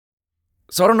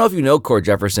So I don't know if you know Cord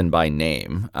Jefferson by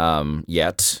name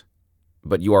yet,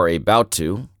 but you are about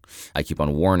to. I keep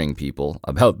on warning people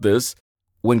about this.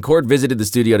 When Cord visited the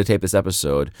studio to tape this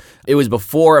episode, it was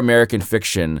before American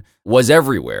Fiction was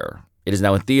everywhere. It is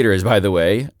now in theaters, by the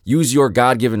way. Use your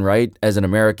God-given right as an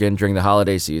American during the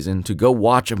holiday season to go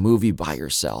watch a movie by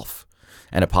yourself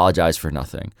and apologize for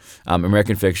nothing.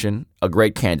 American Fiction, a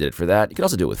great candidate for that. You can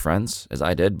also do it with friends, as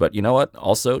I did, but you know what?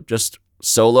 Also, just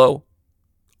solo,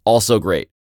 also great.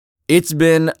 It's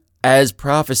been, as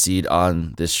prophesied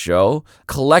on this show,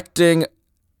 collecting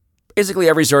basically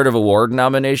every sort of award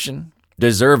nomination,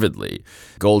 deservedly.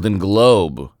 Golden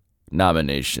Globe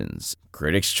nominations,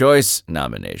 Critics' Choice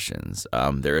nominations.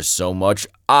 There is so much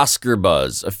Oscar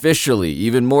buzz, officially,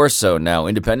 even more so now.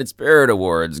 Independent Spirit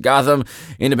Awards, Gotham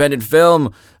Independent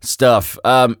Film stuff.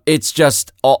 It's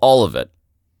just all of it.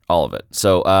 All of it.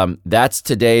 So that's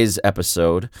today's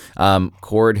episode.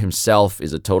 Cord himself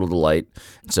is a total delight.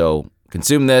 So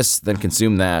consume this, then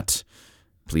consume that.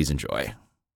 Please enjoy.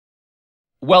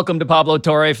 Welcome to Pablo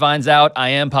Torre Finds Out. I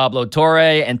am Pablo Torre,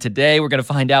 and today we're going to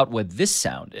find out what this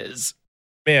sound is.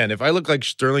 Man, if I look like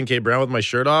Sterling K. Brown with my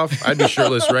shirt off, I'd be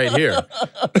shirtless right here.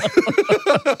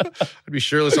 I'd be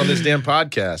shirtless on this damn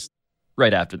podcast.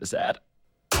 Right after this ad.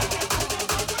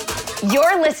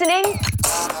 You're listening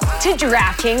to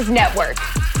DraftKings Network.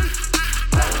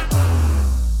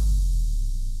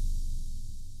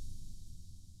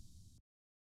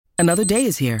 Another day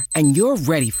is here, and you're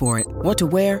ready for it. What to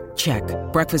wear? Check.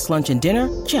 Breakfast, lunch, and dinner?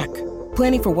 Check.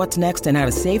 Planning for what's next and how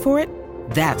to save for it?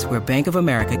 That's where Bank of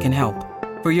America can help.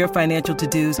 For your financial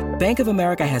to-dos, Bank of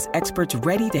America has experts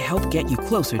ready to help get you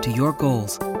closer to your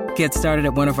goals. Get started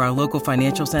at one of our local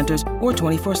financial centers or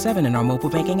 24/7 in our mobile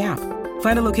banking app.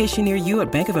 Find a location near you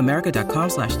at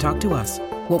bankofamerica.com/talktous.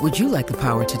 What would you like the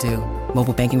power to do?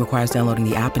 Mobile banking requires downloading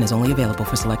the app and is only available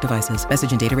for select devices.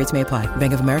 Message and data rates may apply.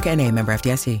 Bank of America N.A., member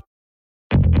FDIC.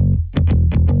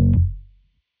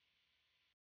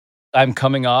 I'm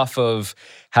coming off of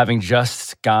having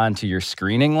just gone to your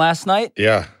screening last night.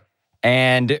 Yeah.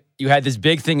 And you had this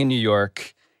big thing in New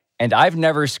York. And I've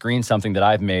never screened something that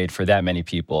I've made for that many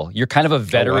people. You're kind of a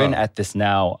veteran at this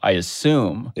now, I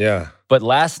assume. Yeah. But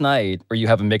last night, where you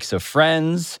have a mix of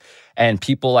friends and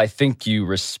people I think you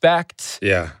respect.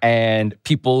 Yeah. And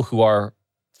people who are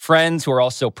friends who are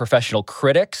also professional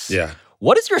critics. Yeah.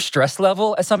 What is your stress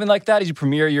level at something like that as you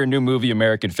premiere your new movie,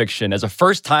 American Fiction, as a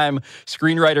first-time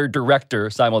screenwriter, director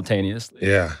simultaneously?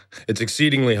 Yeah. It's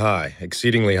exceedingly high.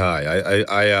 Exceedingly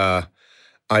high.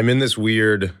 I'm in this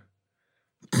weird...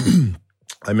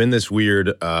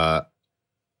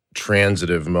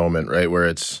 transitive moment, right?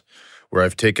 Where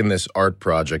I've taken this art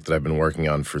project that I've been working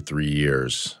on for 3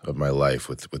 years of my life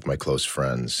with my close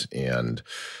friends, and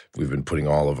we've been putting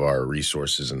all of our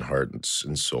resources and hearts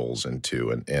and souls into,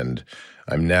 and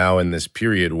I'm now in this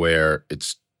period where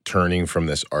it's turning from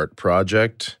this art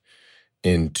project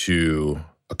into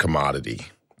a commodity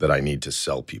that I need to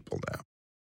sell people now.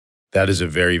 That is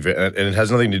and it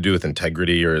has nothing to do with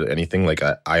integrity or anything. Like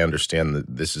I understand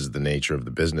that this is the nature of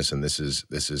the business, and this is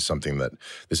something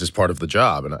this is part of the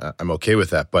job, and I'm okay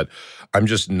with that. But I'm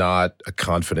just not a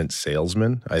confident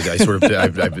salesman.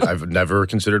 I've never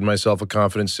considered myself a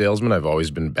confident salesman. I've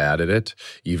always been bad at it.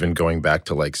 Even going back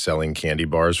to like selling candy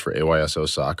bars for AYSO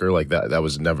soccer, like that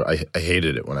was never. I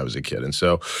hated it when I was a kid, and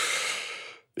so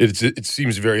it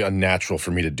seems very unnatural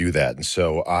for me to do that. And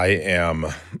so I am.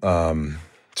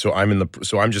 So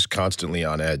I'm just constantly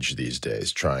on edge these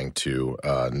days, trying to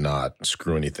not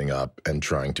screw anything up and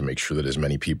trying to make sure that as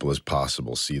many people as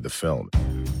possible see the film.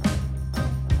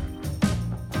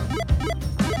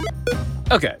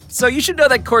 Okay, so you should know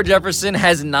that Cord Jefferson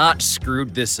has not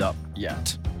screwed this up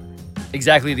yet.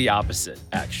 Exactly the opposite,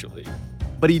 actually.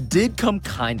 But he did come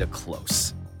kind of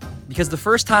close. Because the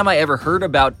first time I ever heard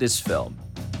about this film,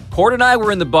 Cord and I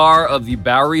were in the bar of the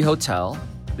Bowery Hotel.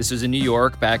 This was in New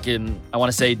York back in, I want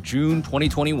to say, June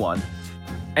 2021.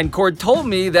 And Cord told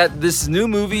me that this new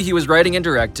movie he was writing and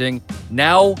directing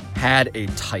now had a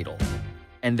title.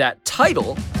 And that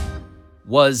title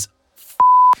was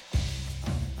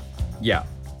Yeah,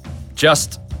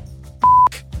 just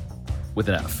with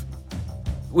an F.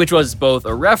 Which was both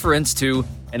a reference to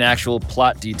an actual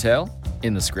plot detail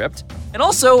in the script, and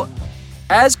also,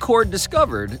 as Cord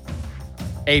discovered,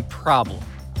 a problem.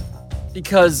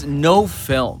 Because no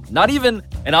film, not even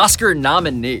an Oscar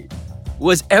nominee,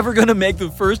 was ever going to make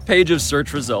the first page of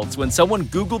search results when someone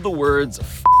Googled the words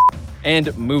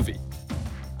and movie.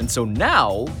 And so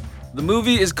now, the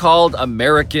movie is called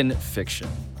American Fiction.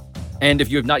 And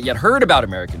if you have not yet heard about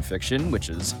American Fiction, which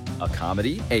is a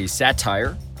comedy, a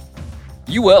satire,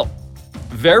 you will.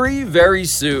 Very, very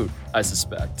soon, I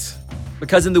suspect.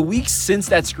 because in the weeks since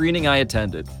that screening I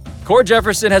attended, Cord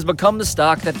Jefferson has become the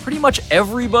stock that pretty much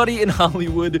everybody in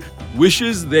Hollywood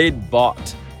wishes they'd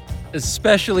bought.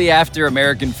 Especially after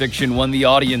American Fiction won the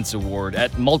Audience Award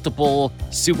at multiple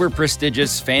super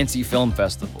prestigious fancy film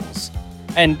festivals.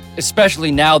 And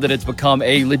especially now that it's become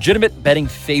a legitimate betting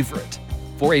favorite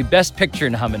for a Best Picture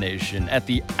nomination at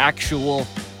the actual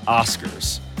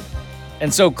Oscars.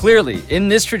 And so clearly, in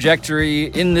this trajectory,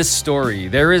 in this story,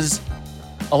 there is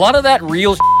a lot of that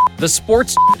real the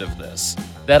sports of this,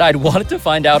 that I'd wanted to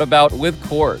find out about with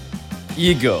Cord.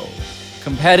 Ego,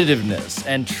 competitiveness,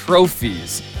 and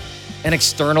trophies, and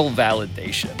external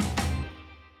validation.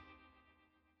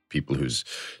 People whose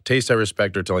taste I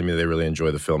respect are telling me they really enjoy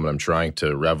the film, and I'm trying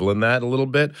to revel in that a little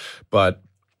bit, but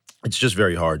it's just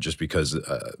very hard just because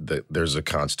there's a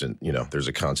constant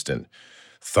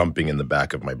thumping in the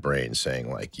back of my brain saying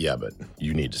like, yeah, but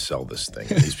you need to sell this thing.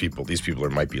 These people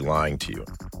might be lying to you.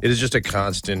 It is just a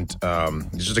constant,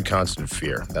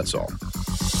 fear. That's all.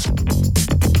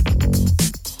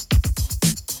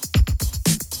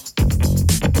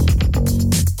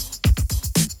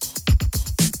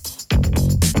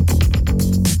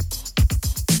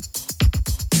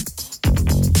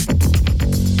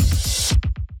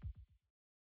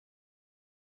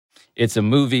 It's a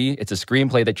movie, it's a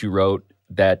screenplay that you wrote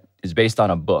that is based on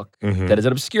a book, that is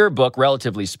an obscure book,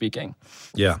 relatively speaking.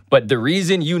 Yeah. But the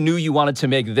reason you knew you wanted to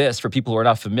make this, for people who are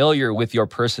not familiar with your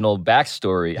personal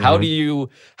backstory, how do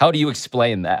you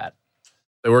explain that?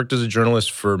 I worked as a journalist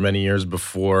for many years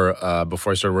before I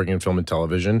started working in film and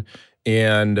television,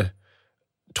 and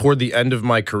toward the end of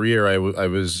my career, I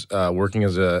was working at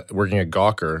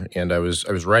Gawker, and I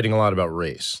was writing a lot about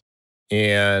race,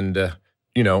 and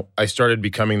I started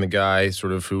becoming the guy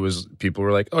sort of people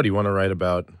were like, oh, do you want to write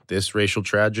about this racial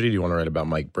tragedy? Do you want to write about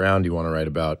Mike Brown? Do you want to write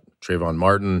about Trayvon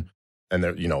Martin? And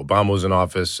there, Obama was in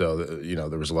office, so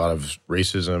there was a lot of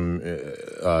racism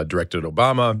directed at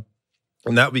Obama,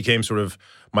 and that became sort of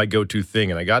my go-to thing.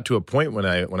 And I got to a point when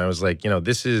I was like,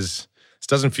 this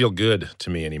doesn't feel good to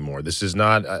me anymore. This is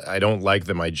not. I don't like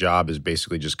that my job is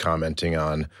basically just commenting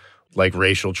on like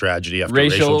racial tragedy after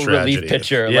racial tragedy. Relief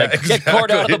pitcher, yeah, like exactly, get Cord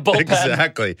out of the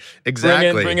bullpen.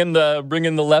 Exactly. Bring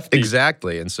in the lefty.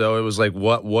 Exactly. And so it was like,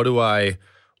 what do I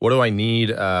need?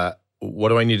 What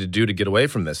do I need to do to get away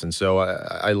from this? And so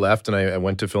I left and I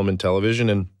went to film and television,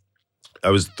 and I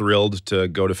was thrilled to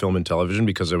go to film and television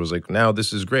because I was like, now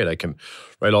this is great. I can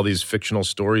write all these fictional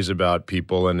stories about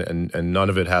people, and none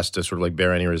of it has to sort of like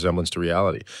bear any resemblance to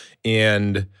reality.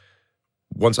 And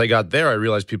once I got there, I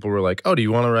realized people were like, "Oh, do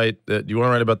you want to write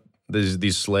about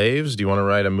these slaves? Do you want to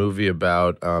write a movie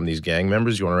about these gang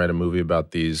members? Do you want to write a movie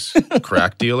about these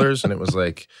crack dealers?" And it was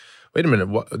like, wait a minute,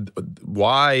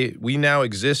 why we now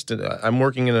exist? I'm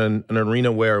working in an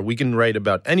arena where we can write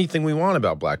about anything we want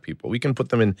about Black people. We can put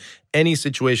them in any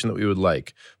situation that we would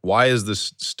like. Why is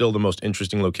this still the most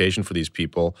interesting location for these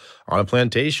people on a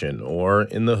plantation or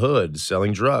in the hood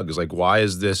selling drugs? Like, why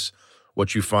is this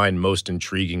what you find most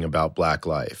intriguing about Black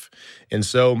life? And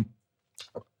so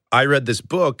I read this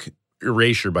book,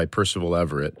 Erasure by Percival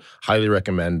Everett. Highly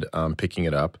recommend picking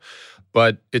it up.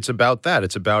 But it's about that.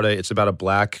 It's about a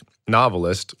Black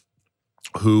novelist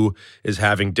who is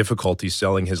having difficulty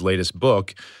selling his latest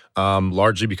book,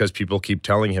 largely because people keep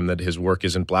telling him that his work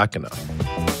isn't Black enough.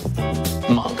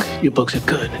 Monk, your books are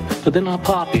good, but they're not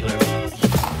popular.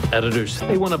 Editors,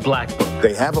 they want a Black book.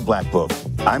 They have a Black book.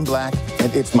 I'm Black,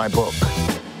 and it's my book.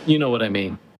 You know what I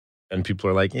mean. And people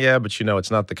are like, yeah, but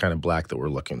it's not the kind of Black that we're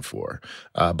looking for.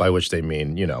 By which they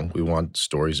mean, we want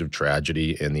stories of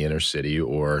tragedy in the inner city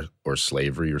or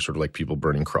slavery, or sort of like people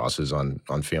burning crosses on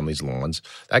families' lawns,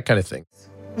 that kind of thing.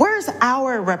 Where's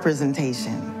our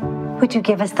representation? Would you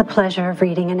give us the pleasure of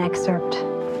reading an excerpt?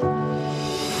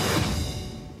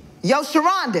 Yo,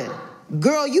 Sharonda,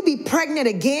 girl, you be pregnant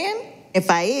again? If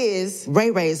I is,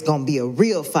 Ray Ray's gonna be a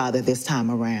real father this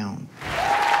time around.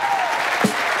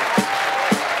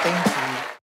 Thank you.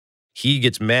 He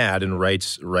gets mad and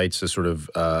writes a sort of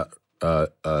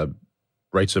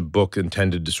writes a book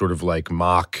intended to sort of like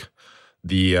mock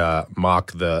the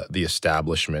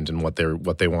establishment and what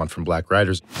they want from Black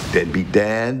writers. Deadbeat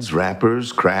dads,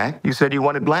 rappers, crack. You said you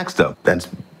wanted Black stuff. That's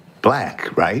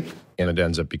Black, right? And it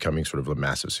ends up becoming sort of a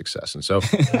massive success. And so,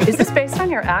 is this based on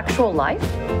your actual life?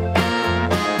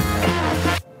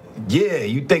 Yeah,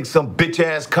 you think some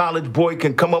bitch-ass college boy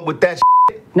can come up with that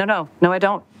shit? No, I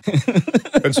don't.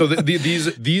 And so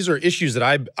these are issues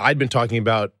that I'd been talking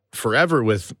about forever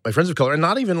with my friends of color, and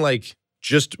not even like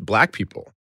just Black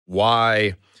people.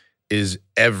 Why is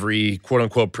every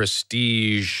quote-unquote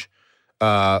prestige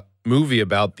movie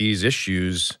about these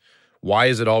issues, why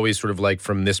is it always sort of like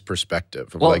from this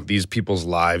perspective of like these people's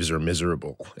lives are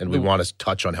miserable and we want to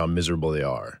touch on how miserable they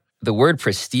are? The word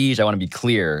prestige, I want to be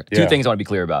clear. Two things I want to be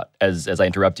clear about as I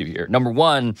interrupt you here. Number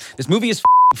one, this movie is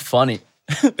funny.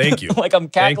 Thank you. Like I'm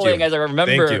cackling as I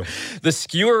remember the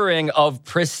skewering of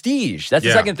prestige. That's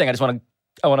the second thing I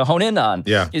want to hone in on.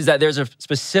 Is that there's a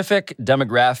specific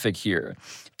demographic here.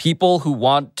 People who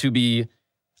want to be,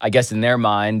 I guess in their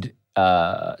mind,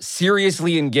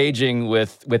 seriously engaging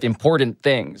with important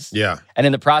things. Yeah. And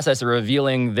in the process of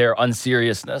revealing their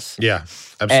unseriousness. Yeah,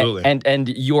 absolutely. And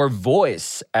your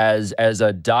voice as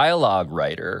a dialogue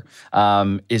writer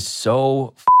is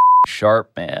so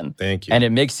sharp, man. Thank you. And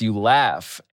it makes you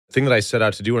laugh. The thing that I set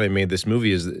out to do when I made this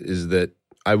movie is that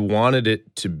I wanted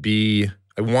it to be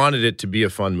a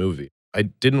fun movie. I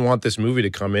didn't want this movie to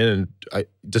come in and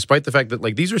despite the fact that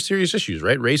like these are serious issues,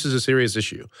 right? Race is a serious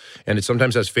issue and it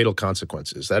sometimes has fatal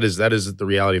consequences. That is the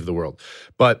reality of the world.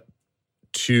 But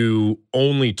to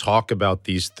only talk about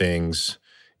these things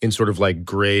in sort of like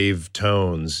grave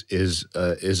tones is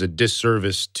a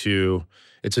disservice to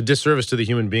the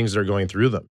human beings that are going through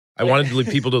them. I wanted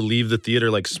people to leave the theater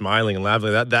like smiling and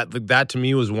laughing. That to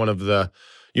me was one of the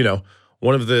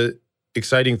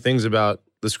exciting things about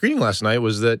the screening last night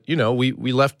was that,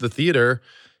 we left the theater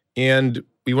and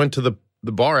we went to the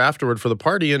bar afterward for the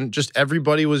party and just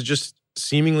everybody was just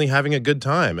seemingly having a good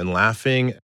time and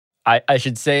laughing. I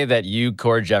should say that you,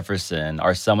 Cord Jefferson,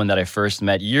 are someone that I first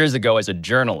met years ago as a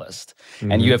journalist.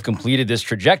 Mm-hmm. And you have completed this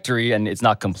trajectory, and it's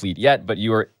not complete yet, but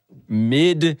you are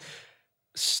mid-story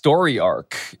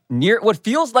arc, near what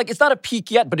feels like, it's not a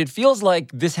peak yet, but it feels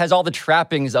like this has all the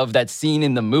trappings of that scene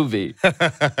in the movie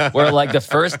where like the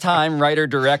first-time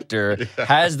writer-director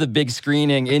has the big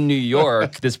screening in New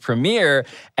York, this premiere,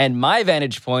 and my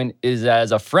vantage point is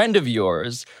as a friend of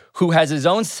yours who has his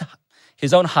own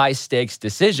high-stakes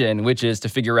decision, which is to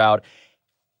figure out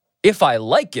if I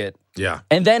like it,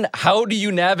 and then how do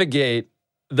you navigate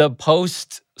the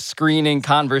post-screening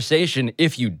conversation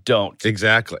if you don't?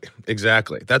 Exactly.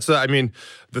 That's the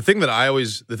thing that I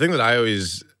always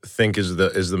think is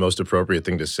the most appropriate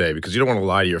thing to say because you don't want to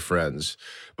lie to your friends.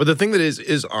 But the thing that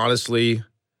is honestly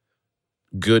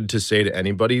good to say to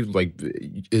anybody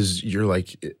is you're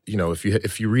like,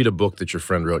 if you read a book that your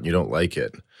friend wrote and you don't like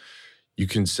it, you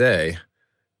can say,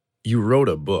 you wrote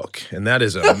a book, and that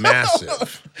is a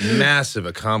massive, massive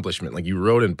accomplishment. Like you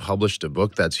wrote and published a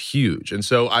book, that's huge. And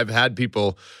so I've had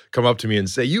people come up to me and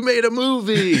say, you made a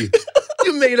movie.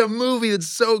 You made a movie. It's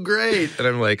so great. And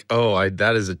I'm like,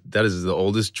 that is the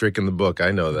oldest trick in the book.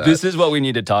 I know that. This is what we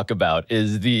need to talk about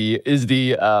is the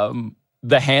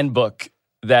handbook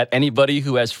that anybody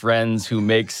who has friends who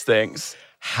makes things.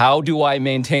 How do I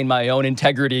maintain my own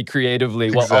integrity creatively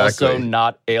while also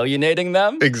not alienating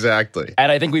them? Exactly.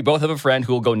 And I think we both have a friend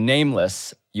who will go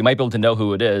nameless. You might be able to know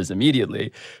who it is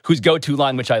immediately. Whose go-to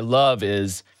line, which I love,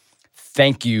 is,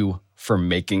 "Thank you for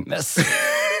making this."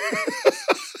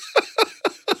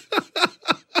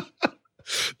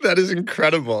 That is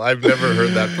incredible. I've never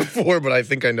heard that before, but I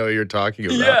think I know what you're talking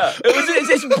about. Yeah,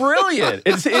 it's brilliant.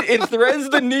 It threads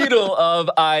the needle of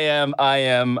I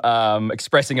am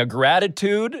expressing a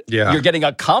gratitude. Yeah. You're getting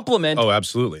a compliment. Oh,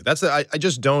 absolutely. I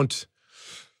just don't.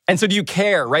 And so do you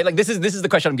care, right? Like this is the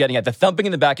question I'm getting at. The thumping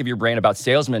in the back of your brain about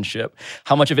salesmanship.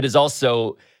 How much of it is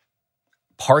also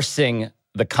parsing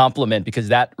the compliment because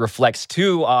that reflects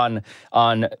too on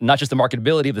not just the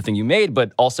marketability of the thing you made,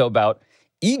 but also about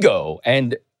ego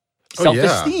and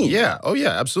self-esteem. Yeah. Oh,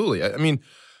 yeah, absolutely. I mean,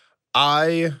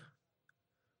 I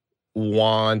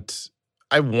want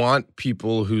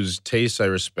people whose tastes I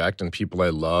respect and people I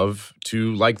love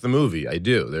to like the movie. I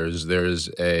do. There is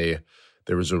a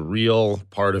real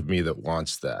part of me that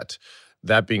wants that.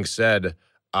 That being said,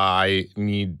 I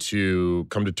need to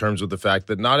come to terms with the fact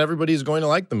that not everybody is going to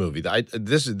like the movie.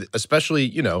 This is especially,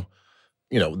 the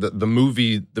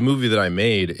movie that I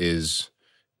made is,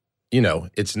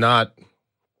 it's not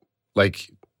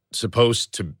like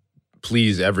supposed to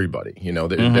please everybody.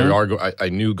 There are. I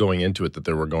knew going into it that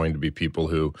there were going to be people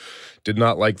who did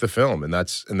not like the film, and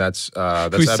that's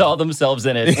who saw themselves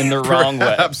in it in the wrong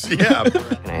way. Yeah.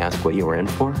 Can I ask what you were in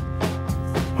for?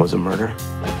 Was it murder?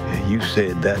 Yeah, you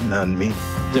said that, not me.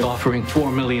 They're offering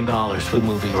 $4 million for the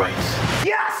movie rights.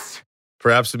 Yes.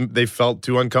 Perhaps they felt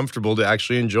too uncomfortable to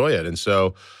actually enjoy it, and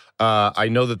so I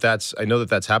know that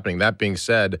that's happening. That being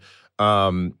said.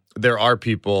 There are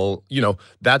people,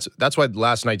 that's why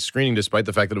last night's screening, despite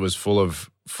the fact that it was full of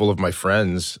my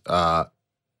friends, I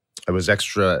was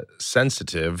extra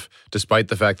sensitive, despite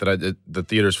the fact that the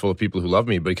theater's full of people who love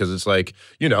me, because it's like,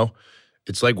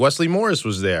 It's like Wesley Morris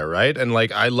was there, right? And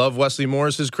like I love Wesley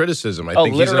Morris's criticism. I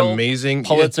think he's an amazing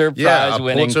Pulitzer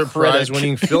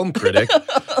Prize-winning film critic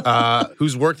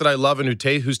whose work that I love and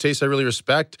whose taste I really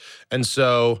respect. And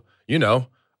so,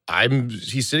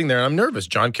 he's sitting there and I'm nervous.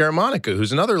 John Caramonica,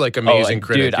 who's another like amazing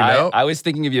critic. Dude, I was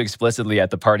thinking of you explicitly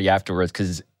at the party afterwards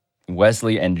because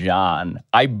Wesley and John,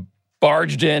 I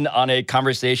barged in on a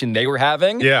conversation they were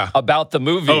having about the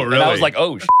movie. Oh, really? And I was like,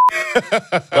 oh,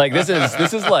 like this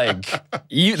is like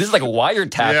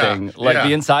wiretapping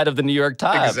the inside of the New York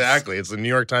Times. Exactly. It's the New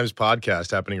York Times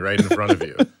podcast happening right in front of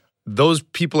you. Those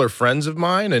people are friends of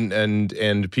mine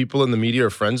and people in the media are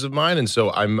friends of mine. And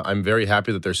so I'm very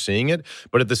happy that they're seeing it.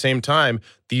 But at the same time,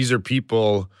 these are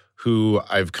people who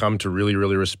I've come to really,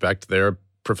 really respect their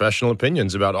professional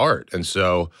opinions about art. And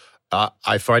so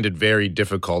I find it very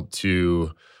difficult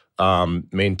to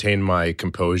maintain my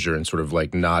composure and sort of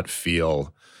like not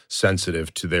feel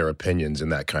sensitive to their opinions in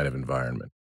that kind of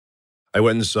environment. I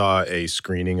went and saw a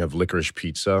screening of Licorice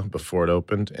Pizza before it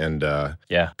opened, and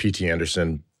P.T.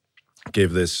 Anderson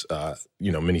gave this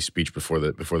mini speech before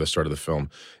the start of the film,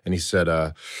 and he said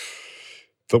one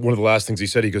of the last things he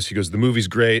said, he goes, the movie's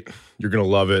great, you're gonna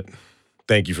love it,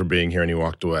 thank you for being here, and he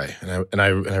walked away. And I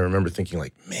remember thinking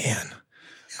like, man,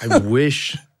 I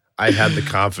wish I had the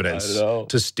confidence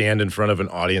to stand in front of an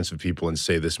audience of people and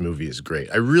say this movie is great.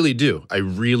 I really do.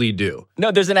 No,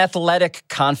 there's an athletic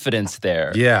confidence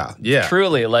there. Yeah.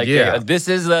 Truly,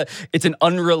 it's an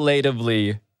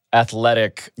unrelatably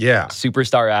athletic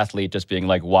superstar athlete just being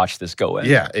like, watch this go in.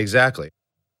 Yeah, exactly.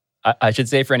 I should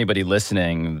say for anybody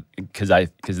listening, because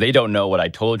they don't know what I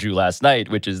told you last night,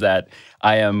 which is that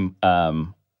I am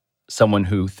someone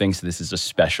who thinks this is a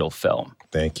special film.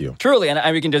 Thank you. Truly, and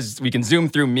we can zoom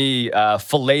through me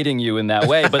filleting you in that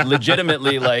way, but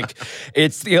legitimately, like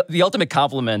it's the ultimate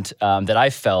compliment that I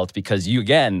felt because you,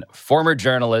 again, former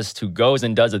journalist who goes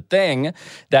and does a thing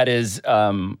that is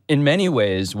in many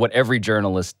ways what every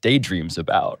journalist daydreams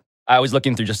about. I was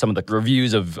looking through just some of the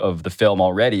reviews of the film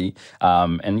already,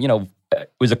 and it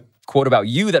was a quote about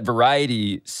you that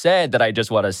Variety said that I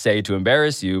just want to say to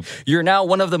embarrass you. You're now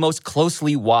one of the most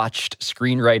closely watched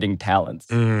screenwriting talents,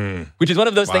 which is one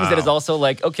of those things that is also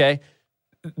like, okay,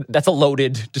 that's a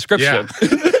loaded description.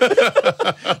 Yeah.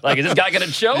 Like, is this guy going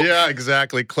to choke? Yeah,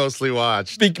 exactly. Closely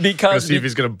watched. Because see if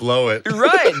he's going to blow it.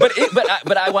 Right.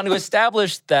 But I want to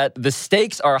establish that the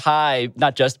stakes are high,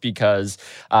 not just because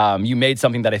you made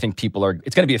something that I think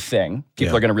it's going to be a thing.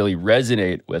 People are going to really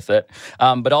resonate with it.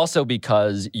 But also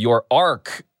because your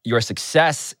arc, your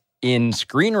success in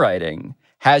screenwriting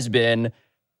has been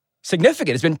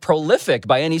significant. It's been prolific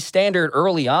by any standard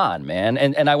early on, man.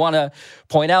 And I want to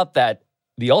point out that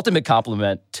the ultimate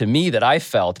compliment to me that I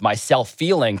felt, myself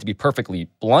feeling, to be perfectly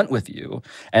blunt with you,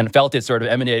 and felt it sort of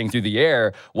emanating through the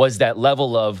air, was that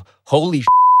level of, holy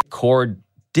shit, Cord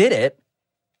did it.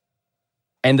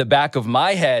 And the back of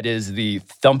my head is the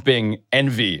thumping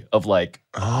envy of like,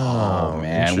 oh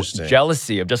man,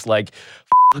 jealousy of just like,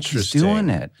 he's doing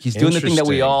it. He's doing the thing that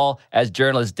we all, as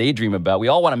journalists, daydream about. We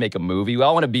all want to make a movie. We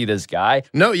all want to be this guy.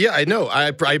 No, yeah, I know. I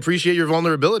appreciate your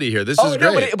vulnerability here. This is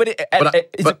great. No,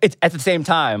 but it's at the same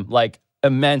time, like,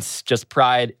 immense just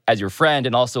pride as your friend,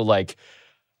 and also like,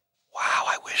 wow,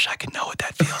 I wish I could know what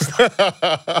that feels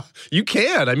like. You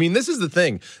can. I mean, this is the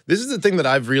thing. This is the thing that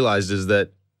I've realized is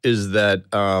that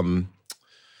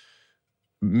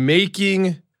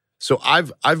making. So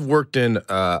I've worked in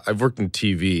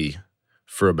TV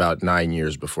for about 9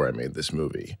 years before I made this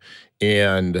movie.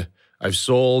 And I've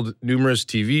sold numerous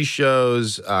TV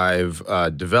shows. I've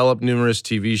developed numerous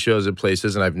TV shows at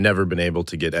places, and I've never been able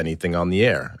to get anything on the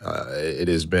air. It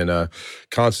has been a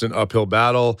constant uphill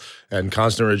battle and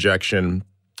constant rejection,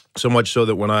 so much so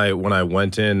that when I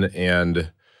went in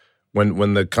and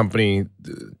when the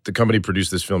company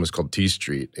produced this film, it's called T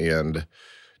Street, and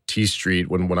T Street,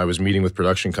 when I was meeting with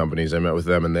production companies, I met with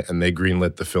them and they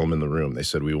greenlit the film in the room. They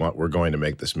said, we're going to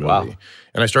make this movie. Wow.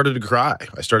 And I started to cry.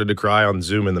 I started to cry on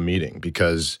Zoom in the meeting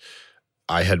because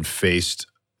I had faced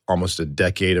almost a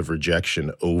decade of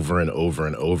rejection over and over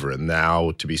and over. And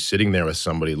now to be sitting there with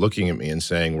somebody looking at me and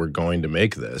saying, we're going to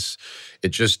make this,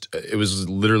 it was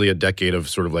literally a decade of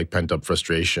sort of like pent up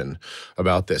frustration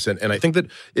about this. And I think that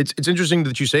it's interesting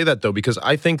that you say that though, because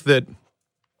I think that,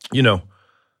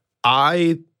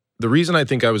 the reason I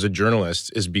think I was a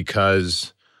journalist is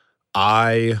because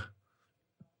my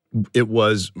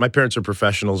parents are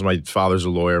professionals. My father's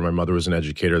a lawyer. My mother was an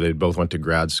educator. They both went to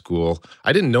grad school.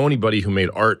 I didn't know anybody who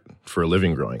made art for a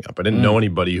living growing up. I didn't know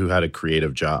anybody who had a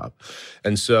creative job.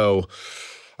 And so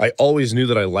I always knew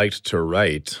that I liked to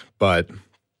write, but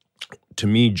to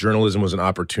me, journalism was an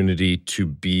opportunity to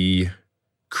be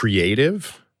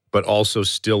creative, but also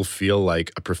still feel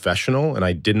like a professional. And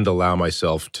I didn't allow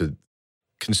myself to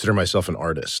consider myself an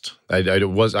artist. I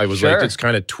was Sure. like, it's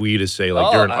kind of twee to say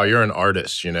like, you're an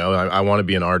artist, you know? I want to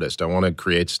be an artist. I want to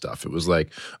create stuff. It was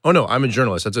like, oh no, I'm a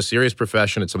journalist. That's a serious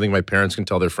profession. It's something my parents can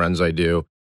tell their friends I do.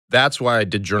 That's why I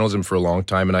did journalism for a long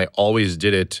time. And I always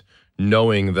did it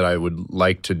knowing that I would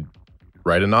like to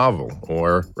write a novel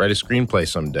or write a screenplay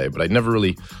someday. But I never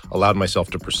really allowed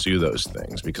myself to pursue those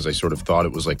things because I sort of thought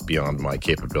it was like beyond my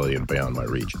capability and beyond my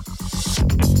reach.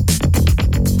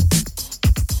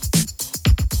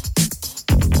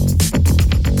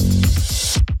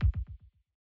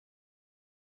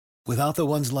 Without the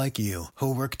ones like you,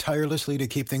 who work tirelessly to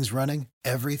keep things running,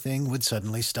 everything would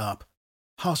suddenly stop.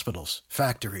 Hospitals,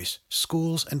 factories,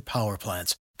 schools, and power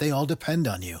plants, they all depend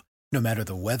on you. No matter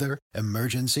the weather,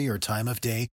 emergency, or time of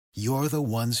day, you're the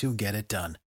ones who get it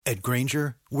done. At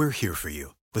Grainger, we're here for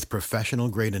you with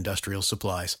professional-grade industrial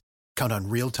supplies. Count on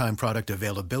real-time product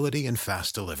availability and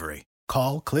fast delivery.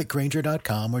 Call, click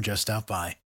Grainger.com, or just stop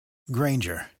by.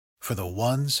 Grainger, for the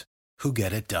ones who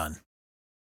get it done.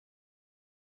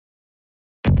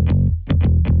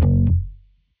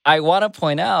 I want to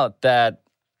point out that,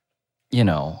 you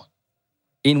know,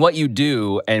 in what you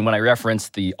do, and when I reference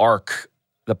the arc,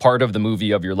 the part of the movie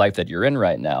of your life that you're in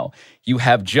right now, you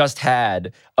have just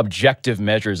had objective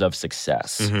measures of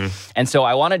success. And so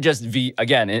I want to just be,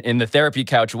 again, in the therapy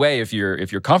couch way, if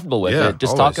you're comfortable with it,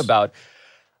 just talk about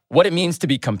what it means to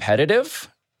be competitive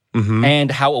and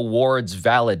how awards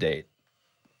validate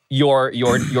your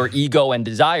ego and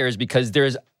desires, because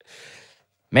there's,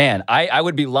 man, I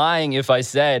would be lying if I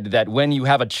said that when you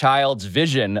have a child's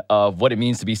vision of what it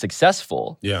means to be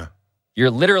successful, you're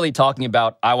literally talking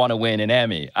about, I want to win an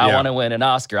Emmy, I want to win an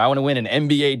Oscar, I want to win an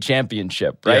NBA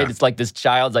championship, right? It's like this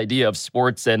child's idea of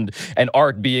sports and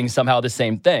art being somehow the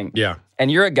same thing. And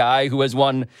you're a guy who has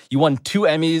won 2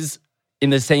 Emmys in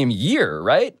the same year,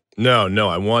 right? No,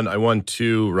 I won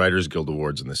 2 Writers Guild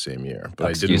Awards in the same year, but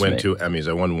I didn't win 2 Emmys.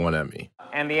 I won 1 Emmy.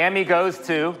 And the Emmy goes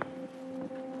to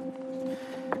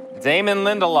Damon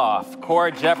Lindelof,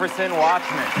 Cord Jefferson,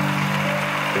 Watchmen.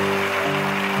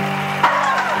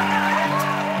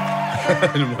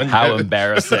 How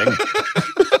embarrassing.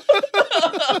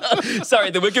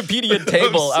 Sorry, the Wikipedia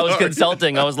table I was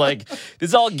consulting, I was like,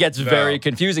 this all gets very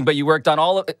confusing, but you worked on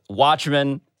all of it.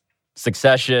 Watchmen,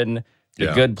 Succession,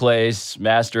 The Good Place,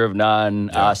 Master of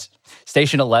None,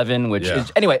 Station 11, which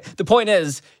is, anyway, the point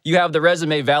is, you have the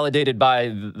resume validated by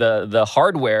the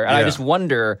hardware, and I just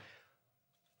wonder,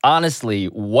 honestly,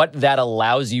 what that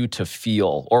allows you to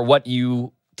feel, or what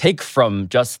you take from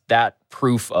just that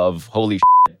proof of, holy shit,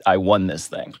 I won this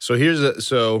thing. So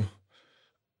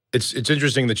it's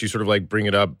interesting that you sort of like bring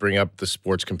up the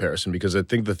sports comparison, because I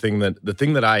think the thing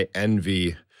that I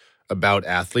envy about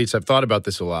athletes, I've thought about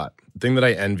this a lot. The thing that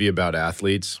I envy about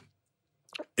athletes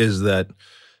is that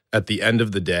at the end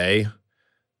of the day,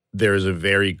 there's a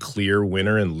very clear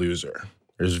winner and loser.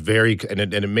 And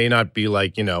it may not be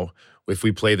like, you know, if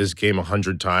we play this game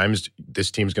 100 times,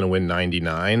 this team's going to win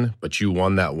 99, but you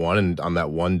won that one, and on that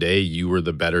one day, you were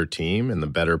the better team and the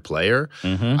better player.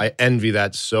 I envy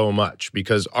that so much,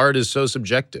 because art is so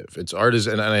subjective.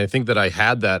 And I think that I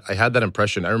had that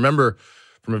impression. I remember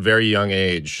from a very young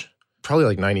age, probably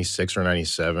like 96 or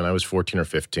 97, I was 14 or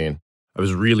 15. I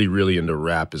was really, really into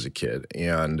rap as a kid.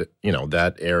 And, you know,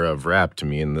 that era of rap to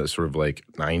me in the sort of like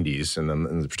 90s, and then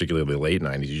in particularly the late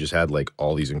 90s, you just had like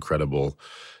all these incredible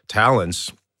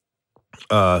talents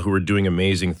who were doing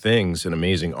amazing things and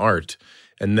amazing art.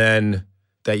 And then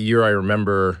that year, I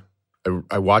remember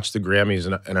I watched the Grammys,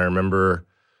 and I remember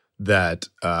that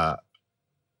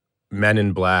Men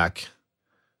in Black,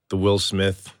 the Will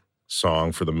Smith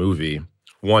song for the movie,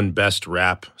 won Best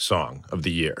Rap Song of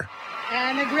the Year.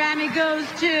 And the Grammy goes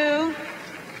to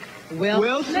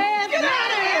Will Smith. Get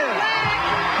out of here!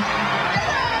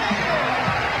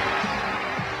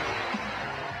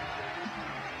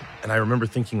 And I remember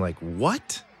thinking, like,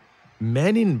 what?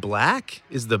 Men in Black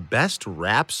is the best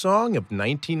rap song of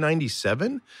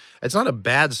 1997? It's not a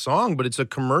bad song, but it's a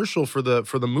commercial for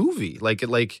the movie.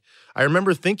 I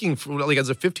remember thinking, like, as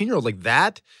a 15-year-old, like,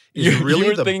 that is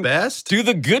really the best? Do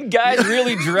the good guys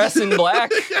really dress in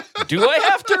black? Do I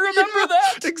have to remember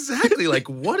that? Exactly. Like,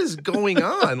 what is going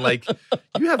on? Like,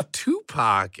 you have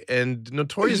Tupac and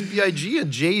Notorious B.I.G.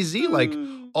 and Jay-Z, like,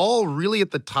 all really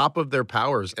at the top of their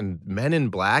powers, and Men in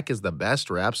Black is the best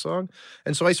rap song.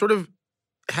 And so I sort of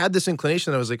had this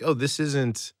inclination that I was like, oh, this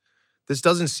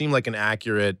doesn't seem like an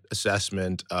accurate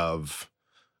assessment of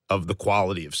the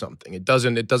quality of something. It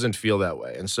doesn't feel that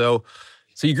way. And so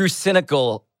you grew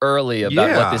cynical early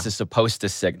about what this is supposed to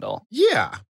signal.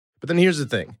 Yeah. But then here's the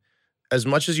thing. as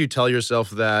much as you tell yourself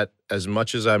that, as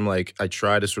much as I'm like, I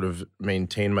try to sort of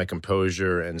maintain my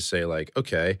composure and say like,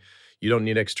 okay, you don't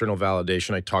need external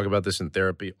validation. I talk about this in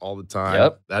therapy all the time.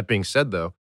 Yep. That being said,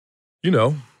 though, you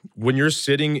know, when you're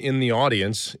sitting in the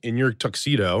audience in your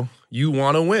tuxedo, you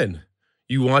want to win.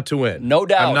 You want to win. No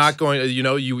doubt. I'm not going,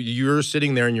 you're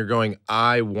sitting there and you're going,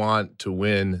 I want to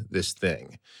win this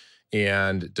thing.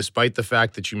 And despite the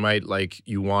fact that you might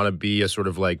you want to be a sort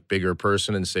of like bigger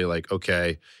person and say like,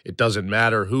 okay, it doesn't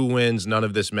matter who wins, none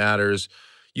of this matters.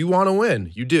 You want to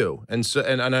win, you do. And so,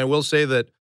 and I will say that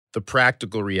the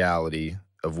practical reality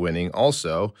of winning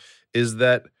also is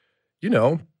that,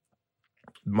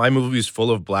 my movie is full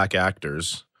of black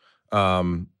actors.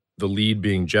 The lead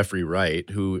being Jeffrey Wright,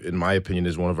 who, in my opinion,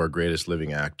 is one of our greatest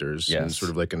living actors and sort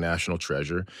of like a national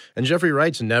treasure. And Jeffrey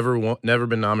Wright's never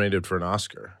been nominated for an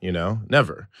Oscar,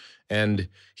 never. And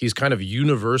he's kind of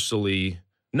universally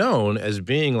known as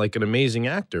being like an amazing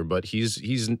actor, but he's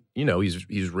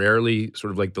rarely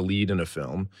sort of like the lead in a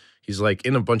film. He's like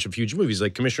in a bunch of huge movies,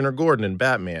 like Commissioner Gordon and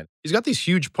Batman. He's got these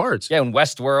huge parts. Yeah, in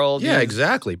Westworld. Yeah,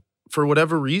 exactly. For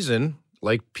whatever reason,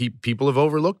 like people have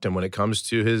overlooked him when it comes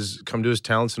to his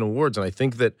talents and awards. And I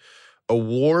think that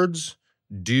awards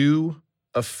do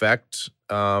affect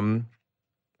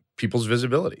people's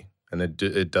visibility. And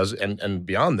it does, and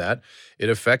beyond that, it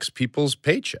affects people's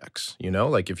paychecks.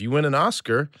 Like if you win an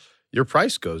Oscar, your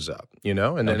price goes up, and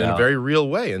in a very real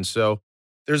way. And so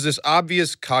there's this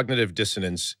obvious cognitive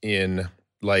dissonance in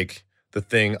like the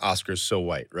thing Oscar's so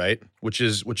white, right? Which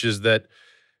is that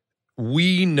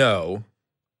we know,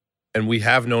 and we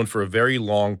have known for a very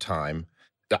long time,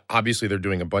 that obviously they're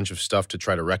doing a bunch of stuff to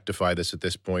try to rectify this at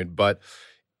this point, but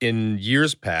in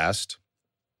years past,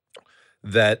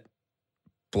 that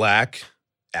black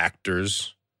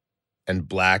actors and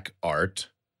black art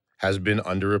has been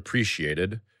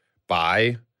underappreciated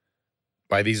by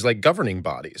these like governing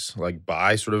bodies, like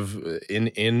by sort of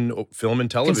in film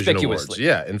and television awards.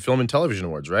 Yeah, in film and television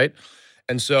awards, right?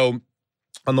 And so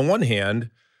on the one hand,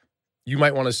 you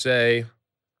might want to say,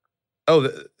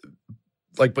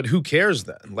 but who cares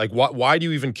then? Like, why do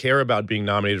you even care about being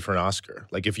nominated for an Oscar?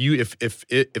 Like,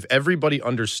 if everybody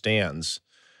understands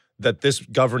that this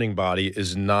governing body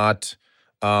is not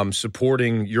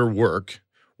supporting your work,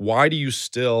 why do you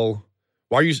still?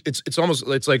 Why are you?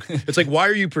 It's like why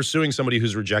are you pursuing somebody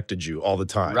who's rejected you all the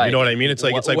time? Right. You know what I mean? It's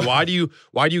like why do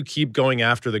you keep going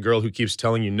after the girl who keeps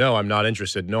telling you no, I'm not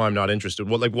interested. No, I'm not interested.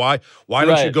 Well, like why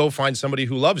don't you go find somebody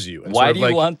who loves you? And why do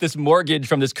you want this mortgage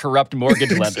from this corrupt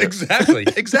mortgage lender? Exactly.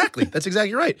 That's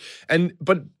exactly right. And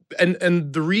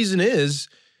the reason is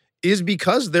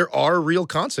because there are real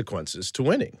consequences to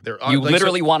winning. There are. You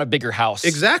literally want a bigger house.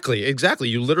 Exactly.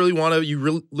 You literally want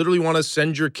to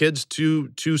send your kids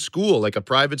to school, like a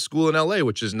private school in LA,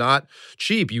 which is not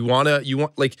cheap. You want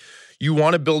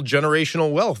to build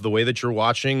generational wealth the way that you're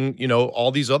watching,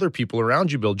 all these other people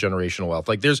around you build generational wealth.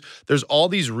 Like there's all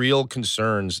these real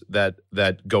concerns that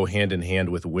go hand in hand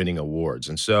with winning awards.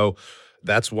 And so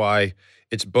that's why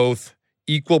it's both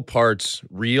equal parts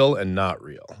real and not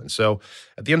real. And so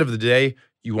at the end of the day,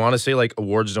 you want to say like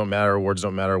awards don't matter,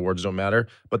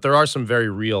 but there are some very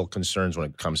real concerns when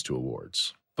it comes to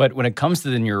awards. But when it comes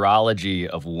to the neurology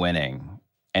of winning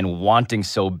and wanting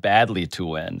so badly to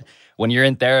win, when you're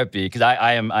in therapy, because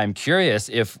I'm curious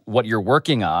if what you're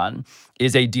working on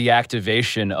is a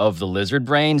deactivation of the lizard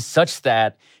brain such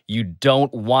that you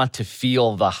don't want to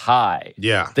feel the high,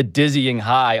 the dizzying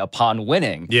high upon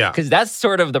winning. Yeah. Because that's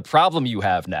sort of the problem you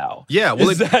have now. Yeah. Well,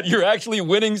 is that you're actually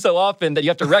winning so often that you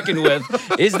have to reckon with,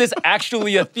 is this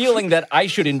actually a feeling that I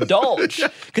should indulge?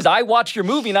 Because I watch your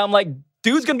movie and I'm like,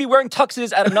 dude's going to be wearing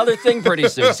tuxes at another thing pretty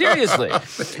soon. Seriously.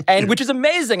 And which is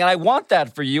amazing. And I want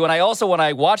that for you. And I also, when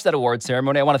I watch that award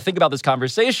ceremony, I want to think about this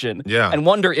conversation and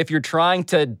wonder if you're trying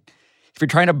to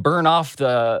burn off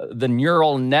the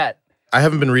neural net. I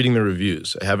haven't been reading the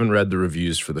reviews. I haven't read the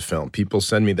reviews for the film. People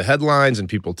send me the headlines and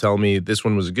people tell me this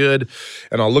one was good.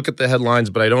 And I'll look at the headlines,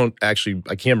 but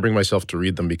I can't bring myself to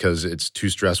read them because it's too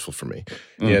stressful for me.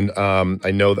 And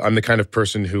I know I'm the kind of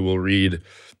person who will read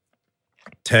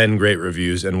 10 great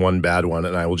reviews and one bad one,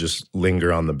 and I will just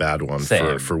linger on the bad one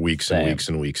for weeks and weeks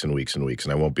and weeks and weeks and weeks,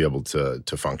 and I won't be able to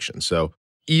function. So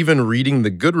even reading the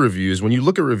good reviews, when you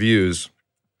look at reviews,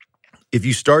 if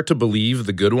you start to believe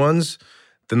the good ones,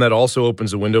 then that also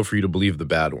opens a window for you to believe the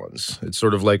bad ones. It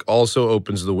sort of like also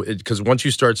opens because once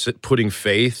you start putting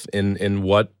faith in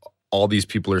what all these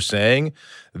people are saying,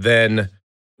 then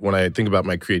when I think about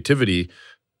my creativity,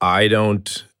 I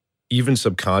don't, even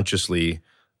subconsciously,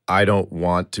 I don't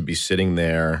want to be sitting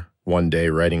there one day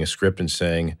writing a script and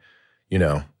saying,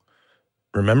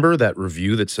 remember that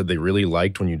review that said they really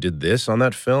liked when you did this on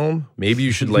that film? Maybe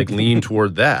you should like lean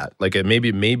toward that. Like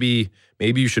maybe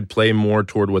you should play more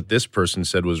toward what this person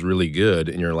said was really good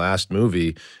in your last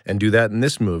movie and do that in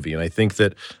this movie. And I think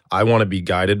that I want to be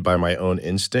guided by my own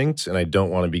instincts, and I don't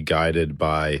want to be guided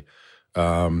by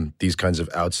these kinds of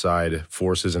outside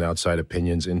forces and outside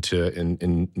opinions in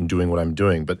doing what I'm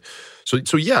doing. But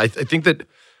so yeah, I think that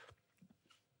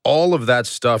all of that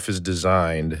stuff is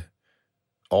designed.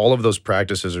 All of those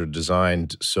practices are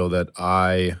designed so that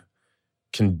I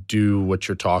can do what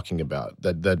you're talking about.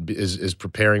 That is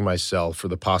preparing myself for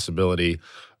the possibility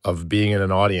of being in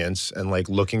an audience and like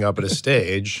looking up at a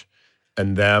stage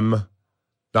and them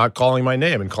not calling my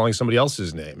name and calling somebody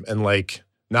else's name and like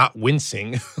not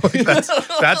wincing. Like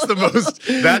that's the most.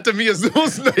 That to me is the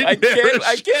most nightmarish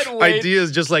I can't wait. idea.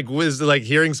 Is just like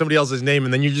hearing somebody else's name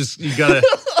and then you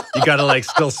gotta like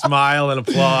still smile and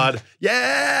applaud.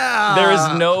 Yeah, there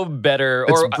is no better.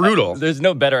 It's brutal. There's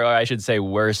no better, or I should say,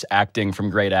 worse acting from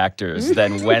great actors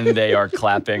than when they are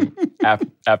clapping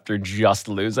after just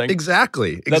losing.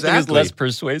 Exactly. Nothing is less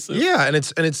persuasive. Yeah, and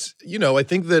it's I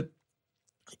think that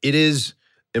it is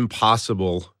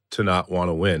impossible to not want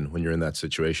to win when you're in that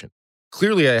situation.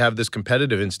 Clearly, I have this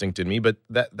competitive instinct in me, but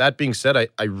that being said, I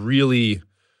really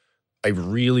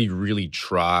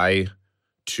try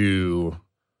to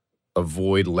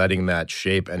avoid letting that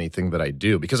shape anything that I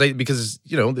do because I don't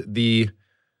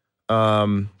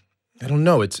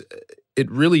know, it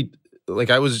really, like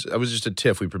I was just at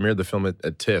TIFF. We premiered the film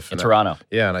at TIFF in Toronto.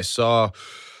 And I saw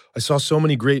so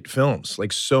many great films,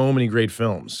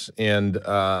 and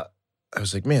I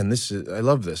was like, man, I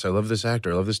love this. I love this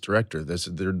actor. I love this director. This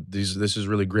is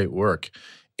really great work.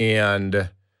 And,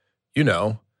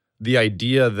 the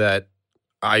idea that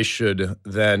I should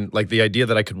then, like the idea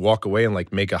that I could walk away and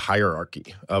like make a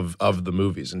hierarchy of the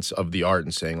movies and of the art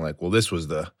and saying like, well, this was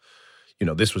the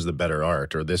better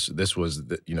art, or this was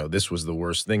the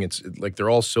worst thing. It's like they're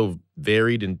all so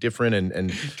varied and different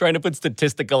and trying to put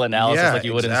statistical analysis like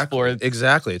you would in sports.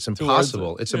 Exactly. It's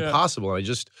impossible. It's impossible.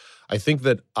 And I think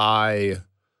that I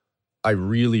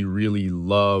really, really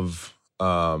love,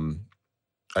 I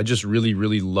just really,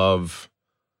 really love,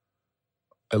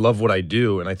 I love what I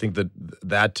do. And I think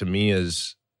that to me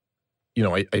is,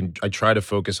 I try to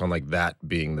focus on like that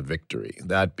being the victory,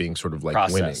 that being sort of like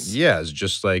process. Winning. Yeah, it's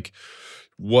just like,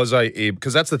 was I able,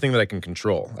 because that's the thing that I can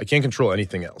control. I can't control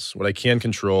anything else. What I can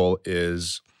control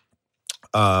is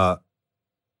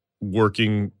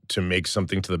working to make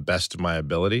something to the best of my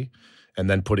ability and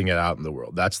then putting it out in the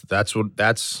world. That's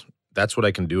what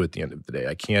I can do at the end of the day.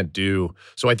 I can't do,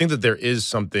 so I think that there is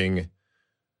something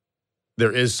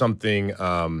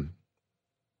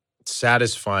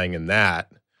satisfying in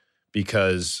that,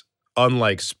 because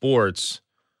unlike sports,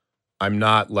 I'm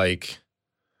not like,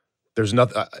 there's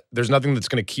nothing that's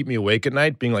going to keep me awake at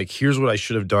night being like, here's what I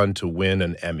should have done to win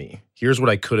an Emmy. Here's what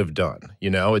I could have done.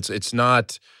 It's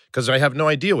not, because I have no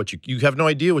idea what you have no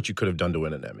idea what you could have done to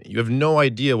win an Emmy. You have no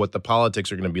idea what the politics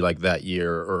are going to be like that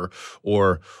year,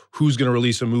 or who's going to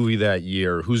release a movie that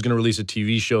year, who's going to release a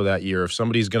TV show that year, if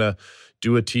somebody's going to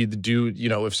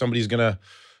if somebody's going to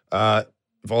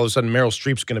if all of a sudden Meryl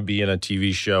Streep's going to be in a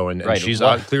TV show and she's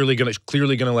clearly going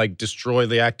to like destroy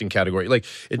the acting category. Like,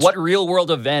 what real world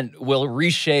event will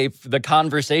reshape the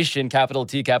conversation, capital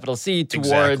T, capital C,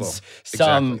 towards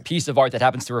some piece of art that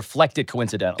happens to reflect it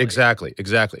coincidentally? Exactly.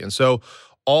 And so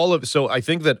I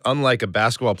think that unlike a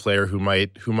basketball player who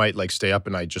might like stay up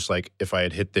at night just like, if I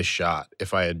had hit this shot,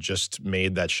 if I had just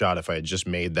made that shot, if I had just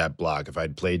made that block, if I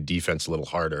had played defense a little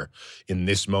harder in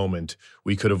this moment,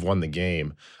 we could have won the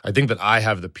game. I think that I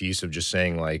have the piece of just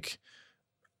saying like,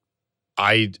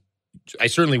 I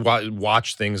certainly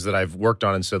watch things that I've worked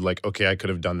on and said like, okay, I could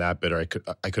have done that better. I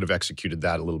could have executed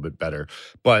that a little bit better.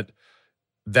 But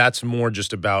that's more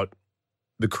just about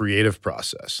the creative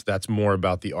process. That's more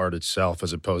about the art itself,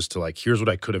 as opposed to like, here's what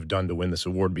I could have done to win this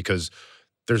award, because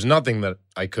there's nothing that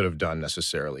I could have done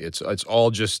necessarily. It's all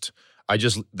just, I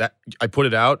put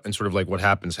it out and sort of like what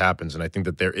happens. And I think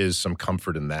that there is some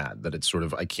comfort in that it's sort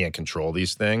of, I can't control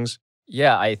these things.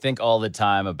 Yeah, I think all the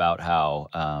time about how,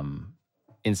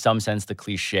 in some sense, the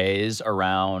cliches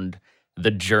around the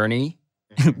journey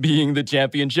being the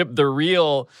championship, the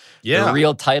real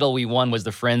title we won was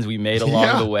the friends we made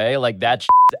along the way. Like that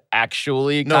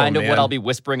actually kind of what I'll be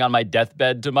whispering on my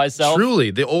deathbed to myself.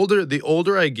 Truly, the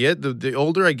older I get,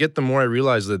 the more I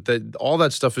realize that all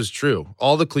that stuff is true.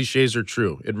 All the cliches are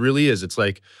true. It really is. It's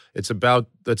like, it's about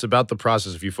the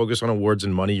process. If you focus on awards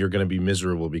and money, you're going to be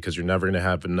miserable because you're never going to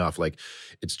have enough. Like,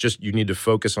 it's just, you need to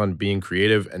focus on being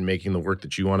creative and making the work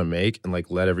that you want to make, and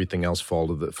like let everything else fall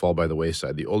by the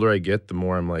wayside. The older I get, the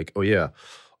more I'm like, oh yeah,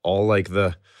 all like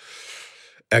the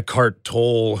Eckhart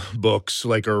Tolle books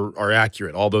like are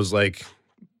accurate. All those like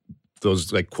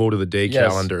quote of the day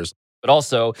calendars. But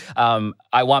also,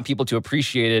 I want people to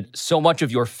appreciate it. So much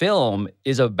of your film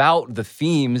is about the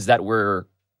themes that we're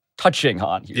touching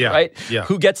on here, right? Yeah.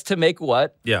 Who gets to make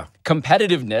what? Yeah.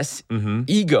 Competitiveness,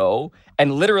 ego,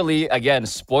 and literally, again,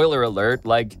 spoiler alert,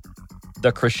 like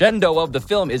the crescendo of the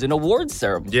film is an awards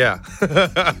ceremony. Yeah.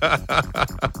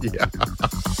 Yeah.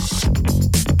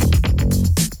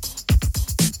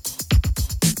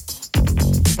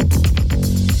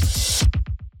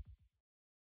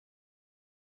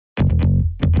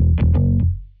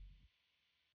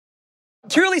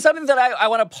 Truly something that I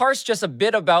want to parse just a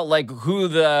bit about, like, who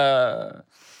the...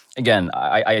 Again,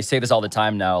 I say this all the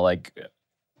time now, like,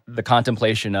 the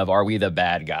contemplation of, are we the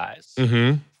bad guys?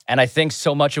 Mm-hmm. And I think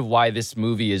so much of why this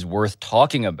movie is worth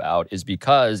talking about is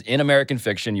because in American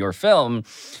fiction, your film,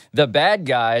 the bad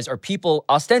guys are people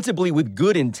ostensibly with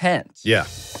good intent. Yeah.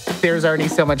 There's already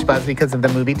so much buzz because of the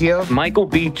movie deal. Michael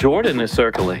B. Jordan is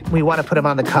circling. We want to put him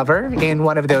on the cover in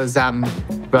one of those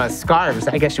scarves,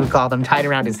 I guess you would call them, tied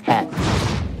around his head.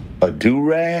 A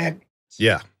do-rag?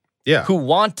 Yeah. Yeah. Who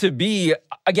want to be,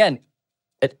 again,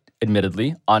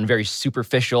 admittedly, on very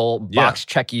superficial,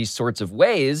 box-checky sorts of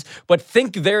ways, but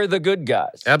think they're the good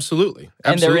guys. Absolutely.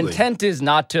 And their intent is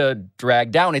not to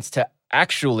drag down, it's to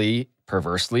actually,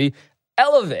 perversely,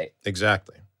 elevate.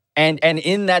 Exactly. And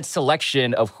in that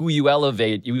selection of who you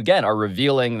elevate, you again are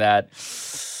revealing that,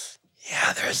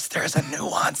 yeah, there's a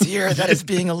nuance here that is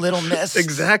being a little missed.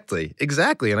 Exactly.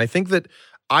 And I think that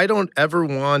I don't ever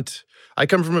want... I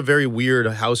come from a very weird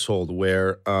household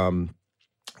where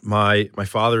my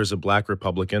father is a black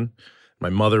Republican. My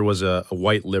mother was a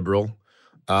white liberal.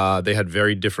 They had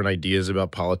very different ideas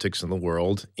about politics in the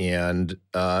world, and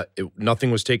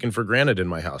nothing was taken for granted in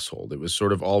my household. It was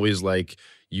sort of always like,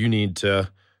 you need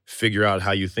to figure out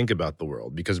how you think about the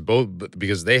world,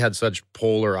 because they had such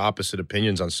polar opposite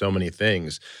opinions on so many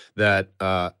things that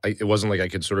it wasn't like I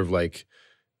could sort of like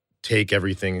take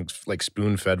everything like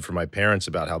spoon-fed from my parents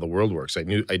about how the world works. I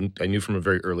knew from a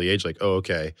very early age, like, oh,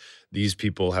 okay, these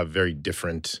people have very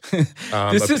different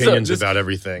opinions about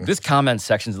everything. This comment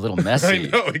section's a little messy. I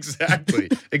know,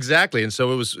 exactly. And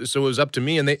so it was up to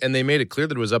me, and they made it clear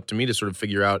that it was up to me to sort of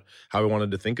figure out how I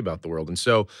wanted to think about the world. And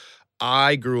so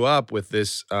I grew up with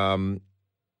this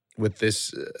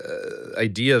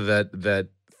idea that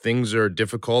things are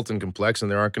difficult and complex, and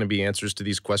there aren't going to be answers to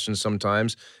these questions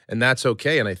sometimes, and that's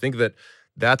okay. And I think that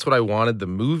that's what I wanted the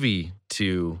movie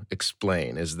to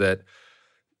explain, is that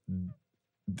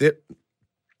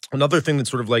another thing that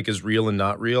sort of like is real and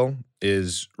not real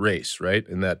is race, right?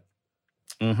 And that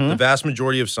the vast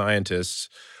majority of scientists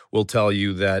will tell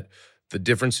you that the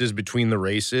differences between the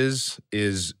races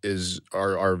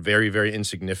are very, very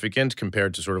insignificant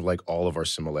compared to sort of like all of our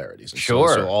similarities. And sure.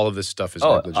 So all of this stuff is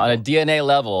negligible. On a DNA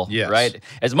level, right?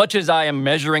 As much as I am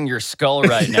measuring your skull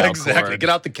right now, exactly. Cord, get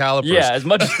out the calipers. Yeah, as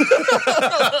much as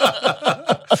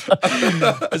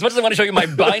I want to show you my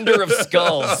binder of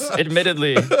skulls,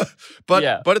 admittedly. But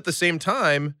at the same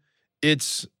time,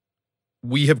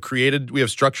 we have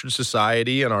structured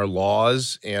society and our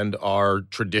laws and our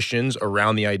traditions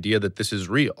around the idea that this is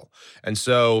real. And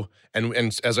so,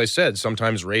 and as I said,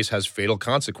 sometimes race has fatal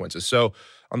consequences. So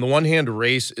on the one hand,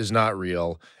 race is not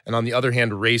real. And on the other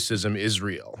hand, racism is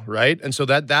real, right? And so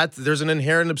that there's an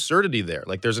inherent absurdity there.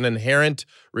 Like there's an inherent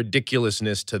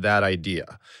ridiculousness to that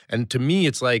idea. And to me,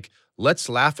 it's like, let's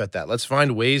laugh at that. Let's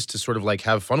find ways to sort of like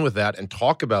have fun with that and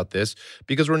talk about this,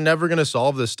 because we're never going to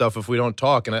solve this stuff if we don't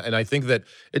talk. And I think that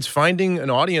it's finding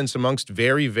an audience amongst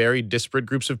very, very disparate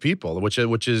groups of people, which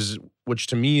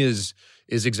to me is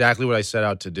exactly what I set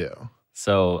out to do.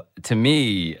 So to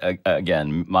me,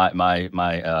 again,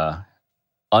 my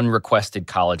unrequested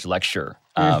college lecture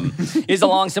is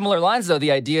along similar lines, though.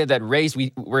 The idea that race,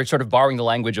 we're sort of borrowing the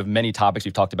language of many topics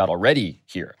we've talked about already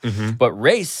here. But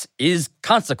race is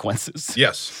consequences.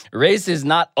 Yes. Race is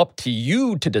not up to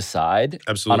you to decide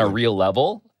on a real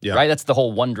level, right? That's the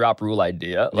whole one-drop rule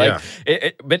idea.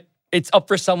 But it's up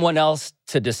for someone else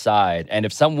to decide. And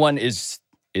if someone is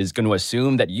going to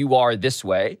assume that you are this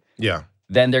way,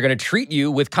 then they're going to treat you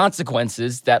with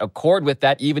consequences that accord with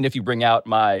that, even if you bring out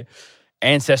my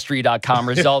Ancestry.com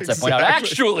results that point out,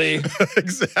 actually,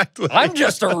 I'm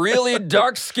just a really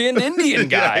dark-skinned Indian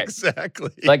guy. Yeah,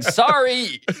 exactly. Like,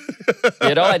 sorry.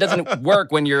 It doesn't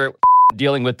work when you're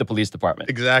dealing with the police department.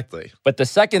 Exactly. But the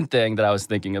second thing that I was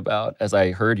thinking about, as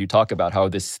I heard you talk about how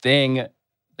this thing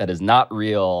that is not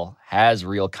real has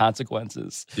real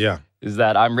consequences, is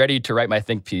that I'm ready to write my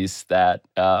think piece that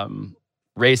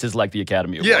race is like the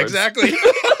Academy Awards. Yeah, exactly.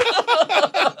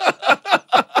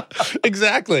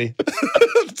 Exactly.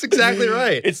 That's exactly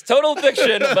right. It's total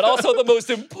fiction, but also the most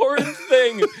important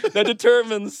thing that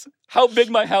determines how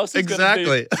big my house is going to be.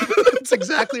 Exactly. That's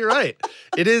exactly right.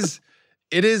 It is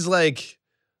the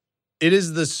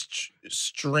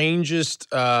strangest,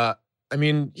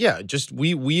 just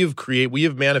we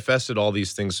have manifested all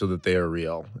these things so that they are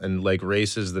real. And like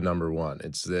race is the number one.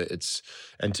 And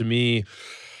to me,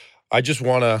 I just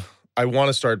wanted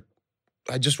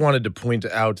to point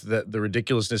out that the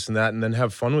ridiculousness in that and then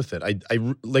have fun with it. I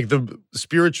like a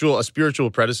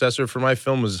spiritual predecessor for my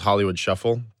film was Hollywood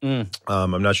Shuffle.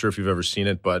 I'm not sure if you've ever seen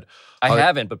it, but I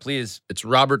haven't, but please. It's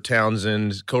Robert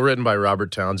Townsend, co-written by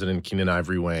Robert Townsend and Keenan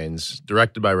Ivory Wayans,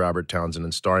 directed by Robert Townsend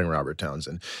and starring Robert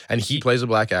Townsend. And he plays a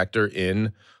black actor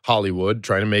in Hollywood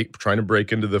trying to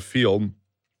break into the field,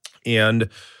 and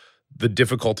the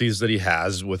difficulties that he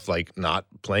has with like not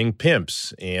playing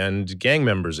pimps and gang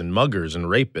members and muggers and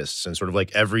rapists and sort of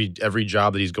like every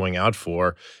job that he's going out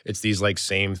for, it's these like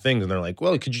same things. And they're like,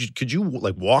 well, could you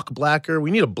like walk blacker?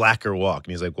 We need a blacker walk.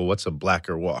 And he's like, well, what's a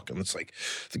blacker walk? And it's like,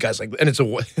 the guy's like, and it's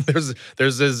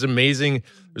there's this amazing,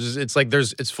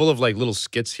 it's full of like little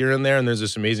skits here and there. And there's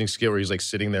this amazing skit where he's like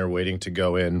sitting there waiting to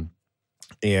go in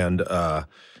and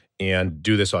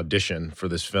do this audition for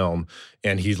this film,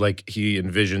 and he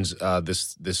envisions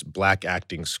this black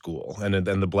acting school, and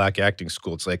the black acting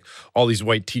school, it's like all these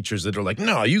white teachers that are like,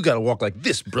 no, you got to walk like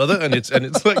this, brother, and it's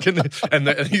like,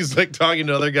 and he's like talking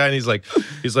to another guy, and he's like,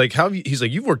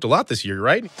 you've worked a lot this year,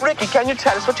 right? Ricky, can you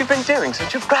tell us what you've been doing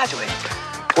since you've graduated?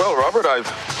 Well, Robert, I've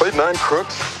played 9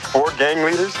 crooks, 4 gang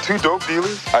leaders, 2 dope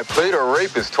dealers. I played a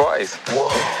rapist twice. Whoa,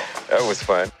 that was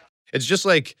fun. It's just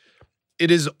like, it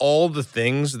is all the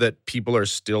things that people are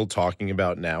still talking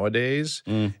about nowadays.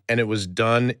 And it was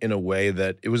done in a way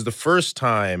that it was the first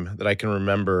time that I can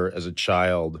remember as a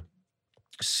child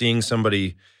seeing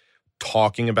somebody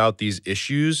talking about these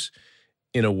issues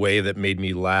in a way that made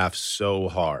me laugh so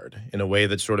hard, in a way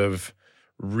that sort of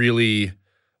really,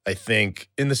 I think,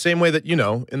 in the same way that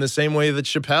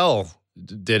Chappelle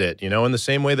did it, in the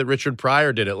same way that Richard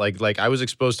Pryor did it. Like I was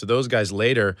exposed to those guys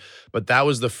later, but that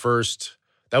was the first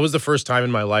time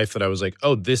in my life that I was like,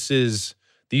 oh, these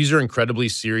are incredibly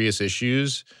serious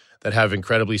issues that have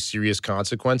incredibly serious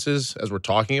consequences, as we're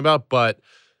talking about, but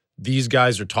these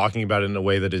guys are talking about it in a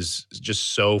way that is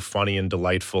just so funny and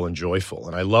delightful and joyful.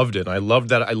 And I loved it. And I loved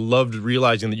that. I loved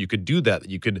realizing that you could do that,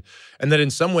 and that in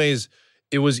some ways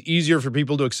it was easier for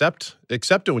people to accept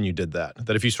it when you did that.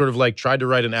 That if you sort of like tried to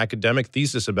write an academic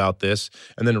thesis about this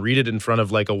and then read it in front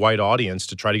of like a white audience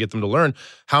to try to get them to learn,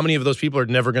 how many of those people are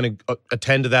never going to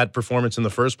attend to that performance in the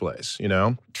first place,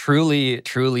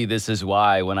 Truly, this is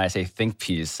why when I say think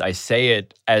piece, I say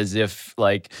it as if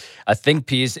like a think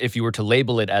piece, if you were to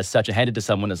label it as such and hand it to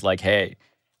someone, is like, hey,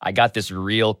 I got this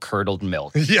real curdled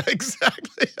milk. Yeah,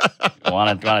 exactly.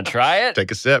 Want to try it?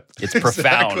 Take a sip. It's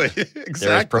profound. Exactly.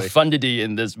 There's profundity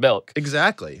in this milk.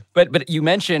 Exactly. But you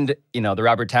mentioned, the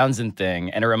Robert Townsend thing,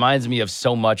 and it reminds me of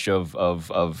so much of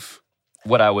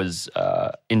what I was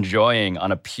enjoying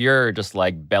on a pure, just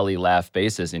like belly laugh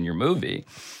basis in your movie,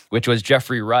 which was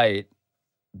Jeffrey Wright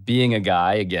being a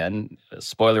guy, again,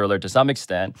 spoiler alert to some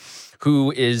extent,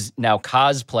 who is now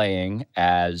cosplaying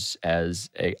as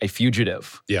a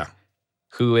fugitive. Yeah.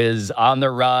 Who is on the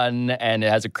run and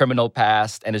has a criminal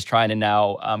past and is trying to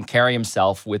now carry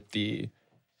himself with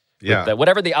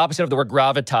whatever the opposite of the word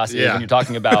gravitas is when you're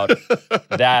talking about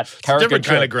that character. Different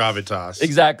kind of gravitas.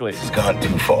 Exactly. It's gone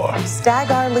too far.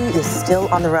 Stag Arley is still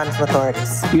on the run from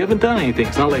authorities. You haven't done anything.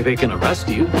 It's not like they can arrest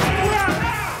you.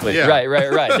 Yeah.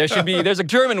 Right. There's a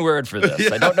German word for this.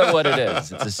 Yeah. I don't know what it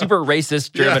is. It's a super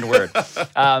racist German word.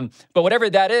 But whatever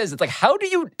that is, it's like, how do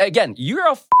you, again, you're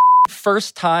a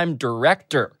first-time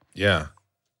director. Yeah.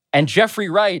 And Jeffrey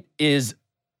Wright is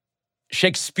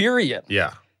Shakespearean.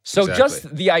 Yeah. So exactly.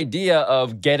 Just the idea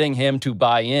of getting him to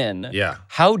buy in. Yeah.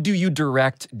 How do you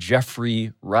direct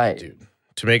Jeffrey Wright? Dude.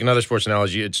 To make another sports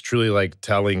analogy, it's truly like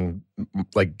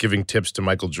giving tips to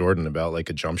Michael Jordan about like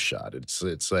a jump shot.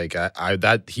 It's like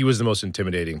that he was the most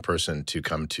intimidating person to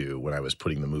come to when I was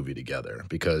putting the movie together,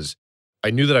 because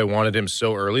I knew that I wanted him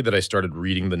so early that I started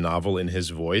reading the novel in his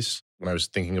voice. When I was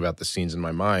thinking about the scenes in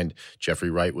my mind,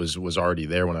 Jeffrey Wright was already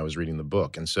there when I was reading the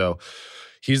book. And so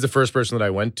he's the first person that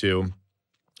I went to.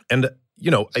 And,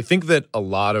 I think that a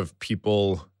lot of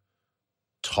people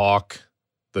talk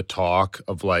the talk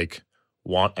of like,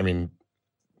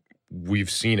 we've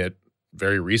seen it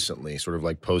very recently, sort of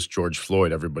like post George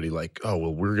Floyd, everybody like, oh,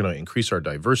 well, we're going to increase our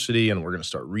diversity and we're going to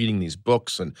start reading these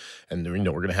books and we're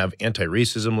going to have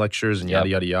anti-racism lectures and yada,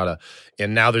 yada, yada.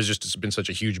 And now it's been such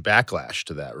a huge backlash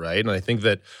to that, right? And I think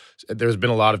that there's been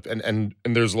a lot of, and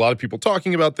there's a lot of people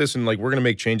talking about this and like, we're going to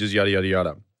make changes, yada, yada,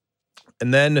 yada.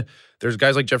 And then there's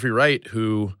guys like Jeffrey Wright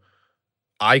who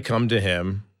I come to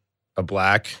him, a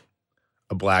black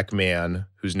man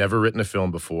who's never written a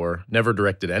film before, never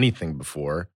directed anything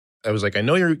before. I was like, I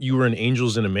know you were in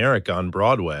Angels in America on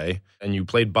Broadway and you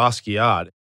played Basquiat.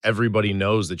 Everybody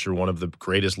knows that you're one of the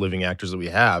greatest living actors that we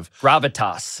have.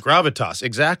 Gravitas,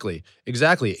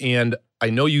 exactly. And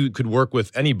I know you could work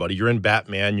with anybody. You're in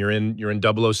Batman, you're in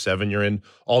 007, you're in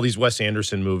all these Wes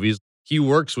Anderson movies. He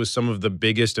works with some of the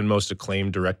biggest and most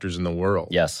acclaimed directors in the world.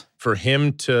 Yes. For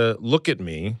him to look at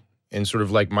me and sort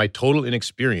of like my total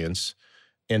inexperience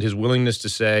and his willingness to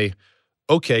say,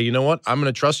 okay, you know what? I'm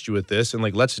going to trust you with this and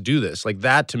like, let's do this. Like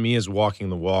that to me is walking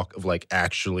the walk of like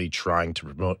actually trying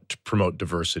to promote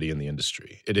diversity in the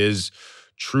industry. It is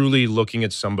truly looking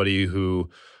at somebody who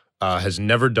has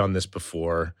never done this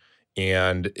before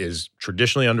and is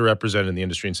traditionally underrepresented in the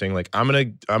industry and saying like, I'm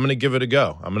gonna give it a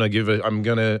go. I'm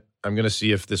gonna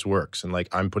see if this works. And like,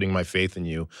 I'm putting my faith in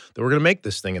you that we're gonna make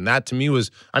this thing. And that to me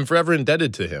I'm forever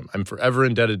indebted to him. I'm forever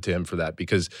indebted to him for that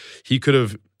because he could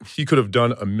have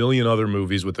done a million other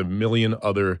movies with a million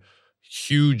other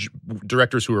huge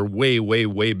directors who are way, way,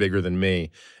 way bigger than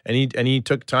me. And he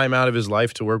took time out of his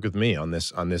life to work with me on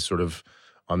this,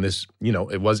 you know,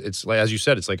 it's like, as you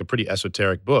said, it's like a pretty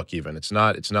esoteric book even. It's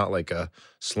not like a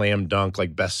slam dunk,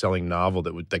 like best-selling novel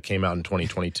that came out in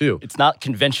 2022. It's not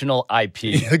conventional IP.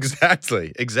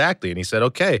 Exactly. And he said,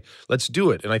 okay, let's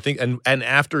do it. And I think, and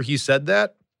after he said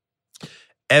that,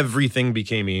 everything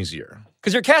became easier.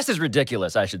 Because your cast is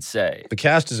ridiculous, I should say. The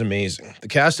cast is amazing. The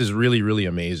cast is really, really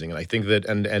amazing. And I think that,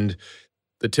 and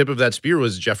the tip of that spear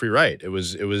was Jeffrey Wright. It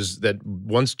was that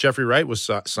once Jeffrey Wright was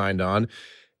signed on,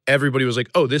 everybody was like,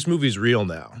 oh, this movie's real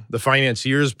now. The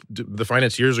financiers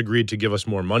agreed to give us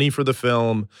more money for the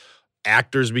film.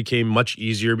 Actors became much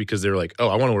easier because they were like, oh,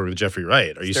 I want to work with Jeffrey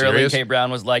Wright. Are you serious? Sterling K.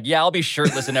 Brown was like, yeah, I'll be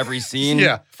shirtless in every scene.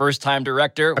 Yeah. First-time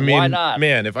director. I mean, why not?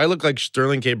 Man, if I look like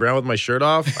Sterling K. Brown with my shirt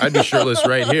off, I'd be shirtless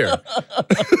right here.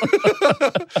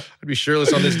 I'd be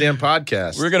shirtless on this damn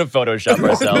podcast. We're going to Photoshop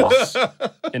ourselves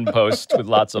in post with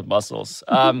lots of muscles.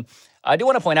 I do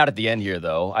want to point out at the end here,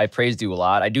 though, I praised you a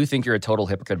lot. I do think you're a total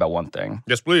hypocrite about one thing.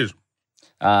 Yes, please.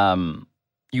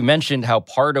 You mentioned how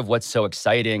part of what's so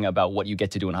exciting about what you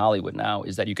get to do in Hollywood now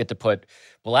is that you get to put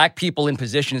black people in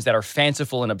positions that are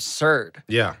fanciful and absurd.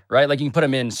 Yeah. Right? Like you can put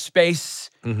them in space.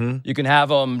 Mm-hmm. You can have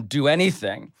them do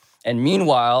anything. And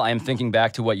meanwhile, I'm thinking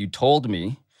back to what you told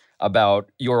me about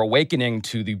your awakening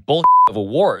to the bullshit of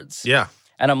awards. Yeah.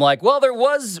 And I'm like, well, there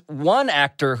was one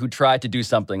actor who tried to do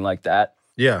something like that.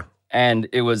 Yeah. And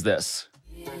it was this.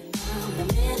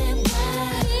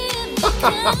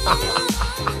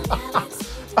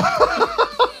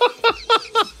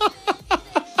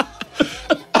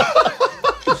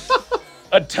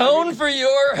 Atone for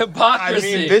your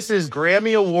hypocrisy. I mean, this is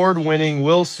Grammy Award-winning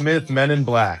Will Smith, Men in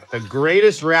Black, the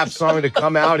greatest rap song to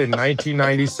come out in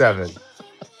 1997.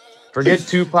 Forget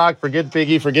Tupac, forget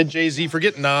Biggie, forget Jay-Z,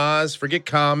 forget Nas, forget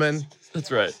Common.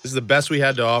 That's right. This is the best we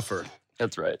had to offer.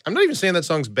 That's right. I'm not even saying that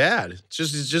song's bad. It's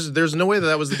just there's no way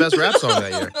that was the best rap song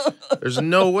that year. There's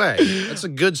no way. That's a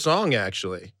good song,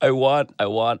 actually. I want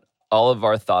all of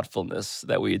our thoughtfulness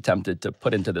that we attempted to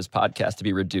put into this podcast to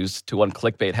be reduced to one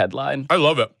clickbait headline. I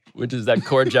love it. Which is that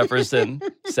Cord Jefferson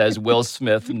says Will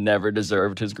Smith never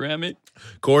deserved his Grammy.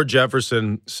 Cord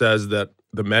Jefferson says that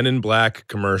the Men in Black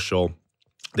commercial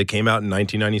that came out in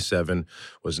 1997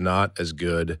 was not as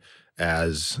good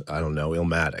as, I don't know,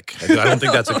 Illmatic. I don't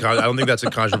think that's a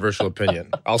controversial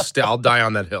opinion. I'll die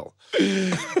on that hill.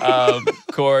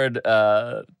 Cord,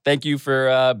 thank you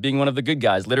for being one of the good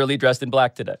guys, literally dressed in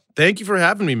black today. Thank you for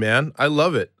having me, man. I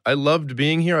love it. I loved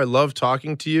being here. I love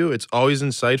talking to you. It's always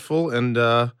insightful,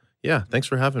 and yeah, thanks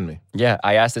for having me. Yeah,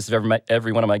 I asked this of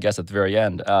every one of my guests at the very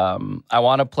end. I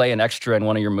want to play an extra in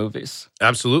one of your movies.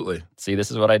 Absolutely. See, this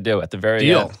is what I do at the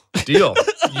very end. Deal.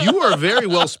 You are very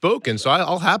well spoken, so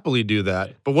I'll happily do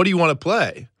that. But what do you want to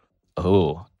play?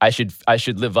 Oh, I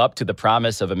should live up to the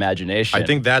promise of imagination. I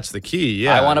think that's the key.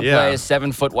 Yeah, I want to play a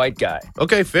 7-foot white guy.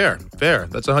 Okay, fair.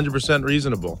 That's 100%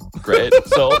 reasonable. Great.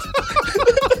 Sold.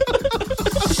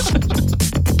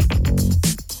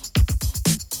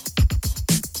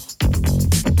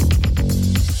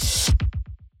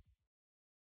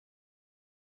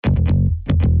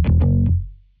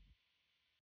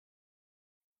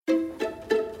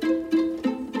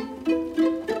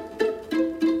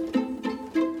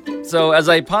 So as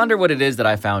I ponder what it is that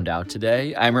I found out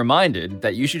today, I'm reminded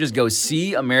that you should just go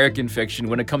see American Fiction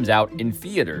when it comes out in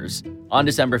theaters on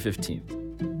December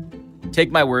 15th.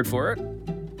 Take my word for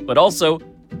it, but also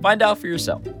find out for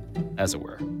yourself, as it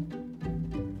were.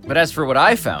 But as for what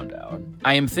I found out,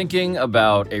 I am thinking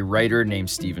about a writer named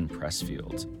Steven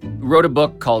Pressfield, who wrote a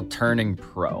book called Turning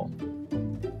Pro.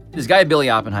 This guy, Billy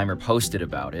Oppenheimer, posted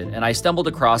about it, and I stumbled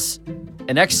across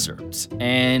an excerpt,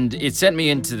 and it sent me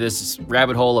into this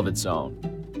rabbit hole of its own.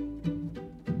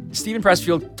 Steven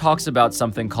Pressfield talks about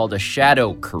something called a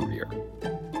shadow career.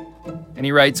 And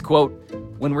he writes, quote,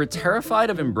 "When we're terrified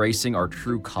of embracing our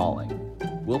true calling,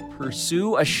 we'll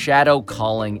pursue a shadow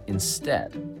calling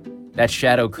instead. That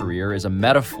shadow career is a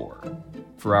metaphor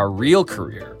for our real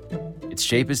career. Its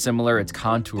shape is similar, its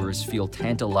contours feel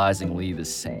tantalizingly the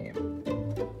same.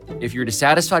 If you're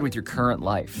dissatisfied with your current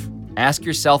life, ask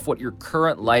yourself what your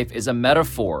current life is a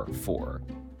metaphor for.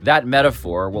 That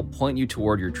metaphor will point you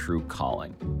toward your true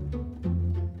calling."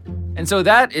 And so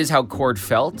that is how Cord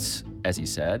felt, as he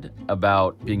said,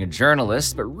 about being a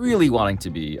journalist, but really wanting to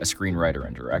be a screenwriter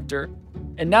and director.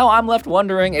 And now I'm left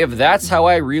wondering if that's how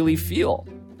I really feel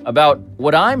about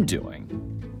what I'm doing.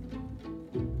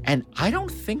 And I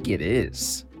don't think it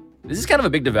is. This is kind of a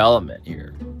big development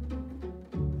here.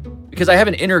 Because I have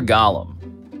an inner Gollum.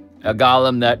 A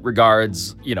Gollum that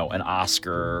regards, an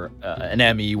Oscar, an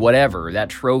Emmy, whatever, that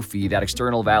trophy, that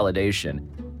external validation,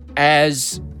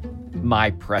 as my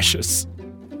precious.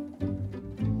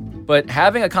 But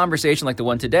having a conversation like the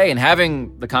one today and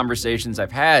having the conversations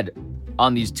I've had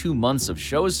on these 2 months of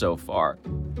shows so far,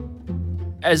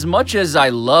 as much as I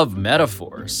love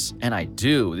metaphors, and I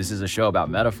do, this is a show about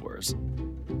metaphors,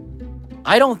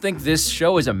 I don't think this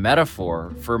show is a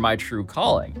metaphor for my true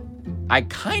calling. I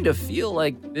kind of feel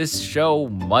like this show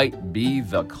might be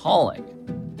the calling.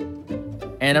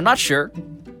 And I'm not sure,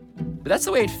 but that's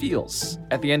the way it feels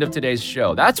at the end of today's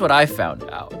show. That's what I found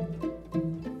out.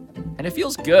 And it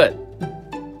feels good.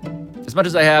 As much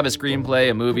as I have a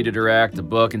screenplay, a movie to direct, a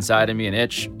book inside of me, an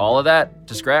itch, all of that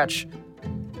to scratch,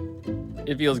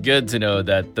 it feels good to know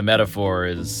that the metaphor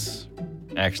is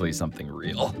actually something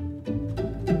real.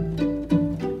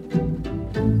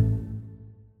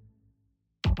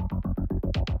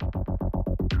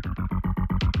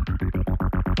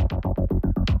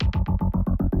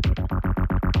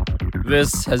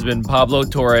 This has been Pablo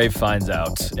Torre Finds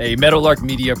Out, a Meadowlark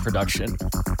Media production.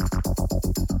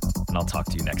 And I'll talk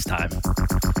to you next time.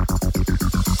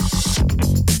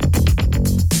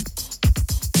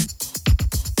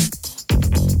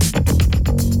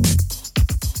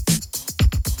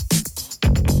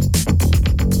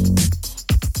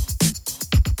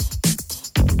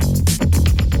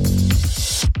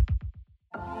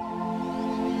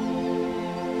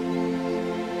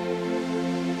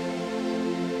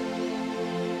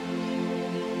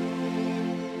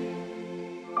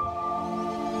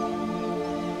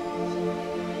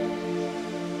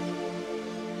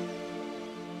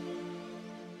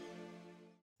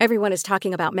 Everyone is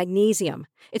talking about magnesium.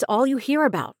 It's all you hear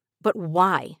about. But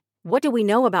why? What do we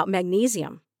know about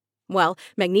magnesium? Well,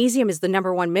 magnesium is the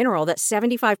 #1 mineral that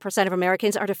 75% of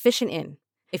Americans are deficient in.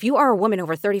 If you are a woman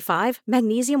over 35,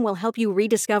 magnesium will help you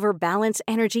rediscover balance,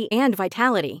 energy, and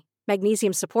vitality.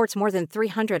 Magnesium supports more than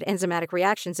 300 enzymatic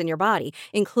reactions in your body,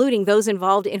 including those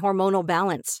involved in hormonal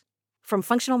balance. From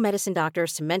functional medicine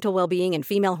doctors to mental well-being and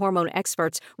female hormone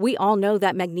experts, we all know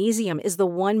that magnesium is the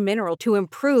one mineral to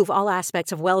improve all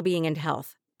aspects of well-being and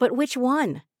health. But which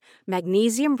one?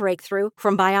 Magnesium Breakthrough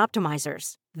from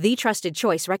Bioptimizers, the trusted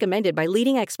choice recommended by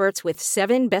leading experts with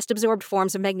 7 best-absorbed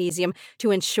forms of magnesium to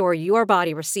ensure your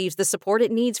body receives the support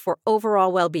it needs for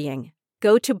overall well-being.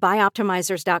 Go to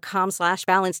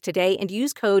bioptimizers.com/balance today and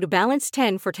use code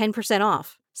BALANCE10 for 10%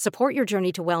 off. Support your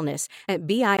journey to wellness at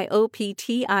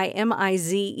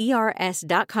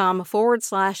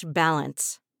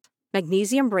bioptimizers.com/balance.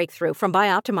 Magnesium Breakthrough from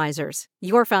Bioptimizers,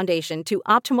 your foundation to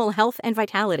optimal health and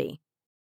vitality.